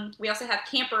 And we also have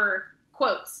camper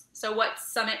quotes. So what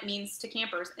Summit means to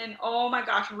campers. And oh my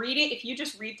gosh, read it. If you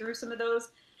just read through some of those,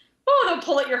 they'll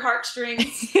pull at your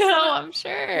heartstrings. I'm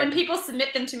sure. When people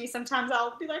submit them to me, sometimes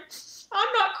I'll be like,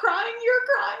 I'm not crying, you're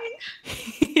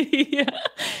crying. Yeah.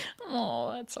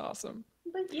 Oh, that's awesome.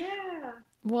 But yeah.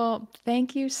 Well,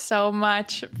 thank you so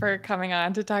much for coming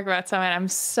on to talk about Summit. I'm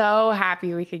so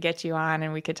happy we could get you on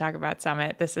and we could talk about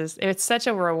Summit. It's such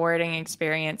a rewarding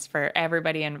experience for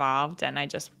everybody involved. And I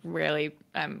just really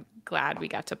am glad we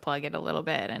got to plug it a little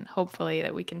bit, and hopefully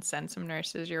that we can send some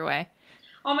nurses your way.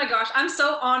 Oh my gosh, I'm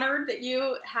so honored that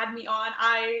you had me on.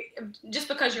 Just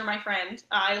because you're my friend,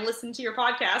 I listened to your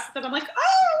podcast, but I'm like,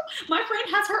 oh, my friend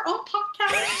has her own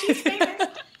podcast. She's famous.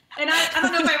 And I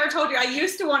don't know if I ever told you, I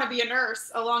used to want to be a nurse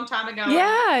a long time ago.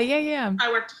 Yeah.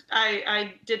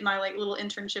 I did my like little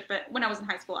internship when I was in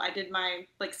high school. I did my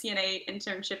like CNA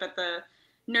internship at the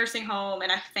nursing home,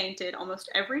 and I fainted almost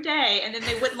every day. And then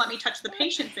they wouldn't let me touch the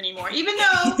patients anymore, even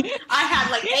though I had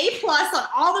like A+ on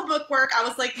all the bookwork. I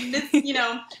was like, you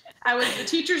know, I was the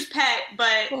teacher's pet,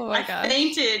 but I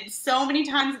fainted so many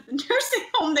times at the nursing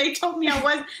home. They told me they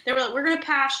were like, we're going to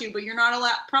pass you, but you're not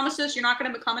allowed, promise us you're not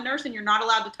going to become a nurse, and you're not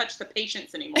allowed to touch the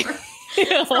patients anymore.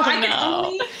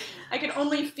 I could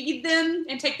only feed them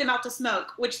and take them out to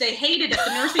smoke, which they hated at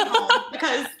the nursing home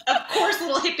because, of course,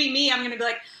 little hippie me, I'm going to be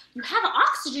like, you have an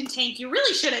oxygen tank. You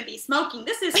really shouldn't be smoking.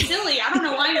 This is silly. I don't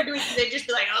know why you're doing this. They'd just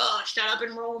be like, oh, shut up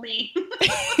and roll me.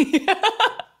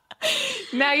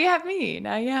 Now you have me.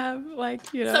 Now you have,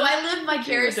 like, you know. So I live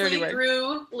vicariously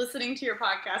through listening to your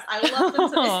podcast. I love them.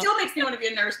 It still makes me want to be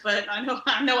a nurse, but I know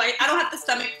I don't have the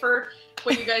stomach for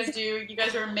what you guys do. You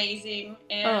guys are amazing.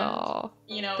 And,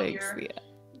 you know,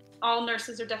 all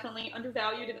nurses are definitely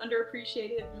undervalued and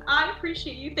underappreciated. I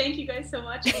appreciate you. Thank you guys so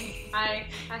much. And I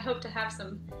hope to have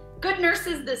some good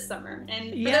nurses this summer. And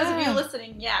for those of you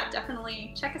listening,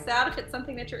 definitely check us out if it's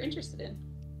something that you're interested in.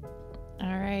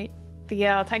 All right.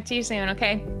 Thea, I'll talk to you soon,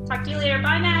 okay? Talk to you later.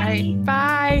 Bye, Maggie. All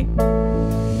right,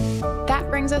 bye.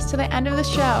 That brings us to the end of the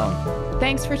show.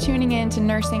 Thanks for tuning in to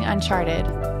Nursing Uncharted.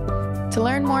 To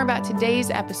learn more about today's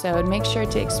episode, make sure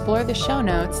to explore the show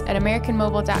notes at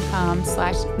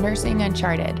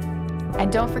americanmobile.com/nursinguncharted.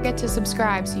 And don't forget to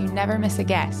subscribe so you never miss a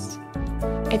guest.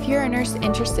 If you're a nurse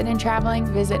interested in traveling,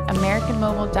 visit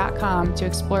americanmobile.com to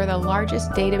explore the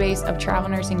largest database of travel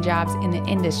nursing jobs in the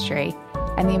industry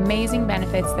and the amazing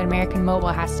benefits that American Mobile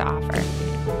has to offer.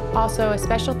 Also, a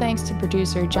special thanks to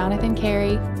producer Jonathan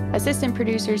Carey, assistant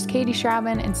producers Katie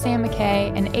Schraubin and Sam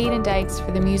McKay, and Aiden Dykes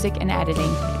for the music and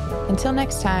editing. Until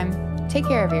next time, take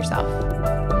care of yourself.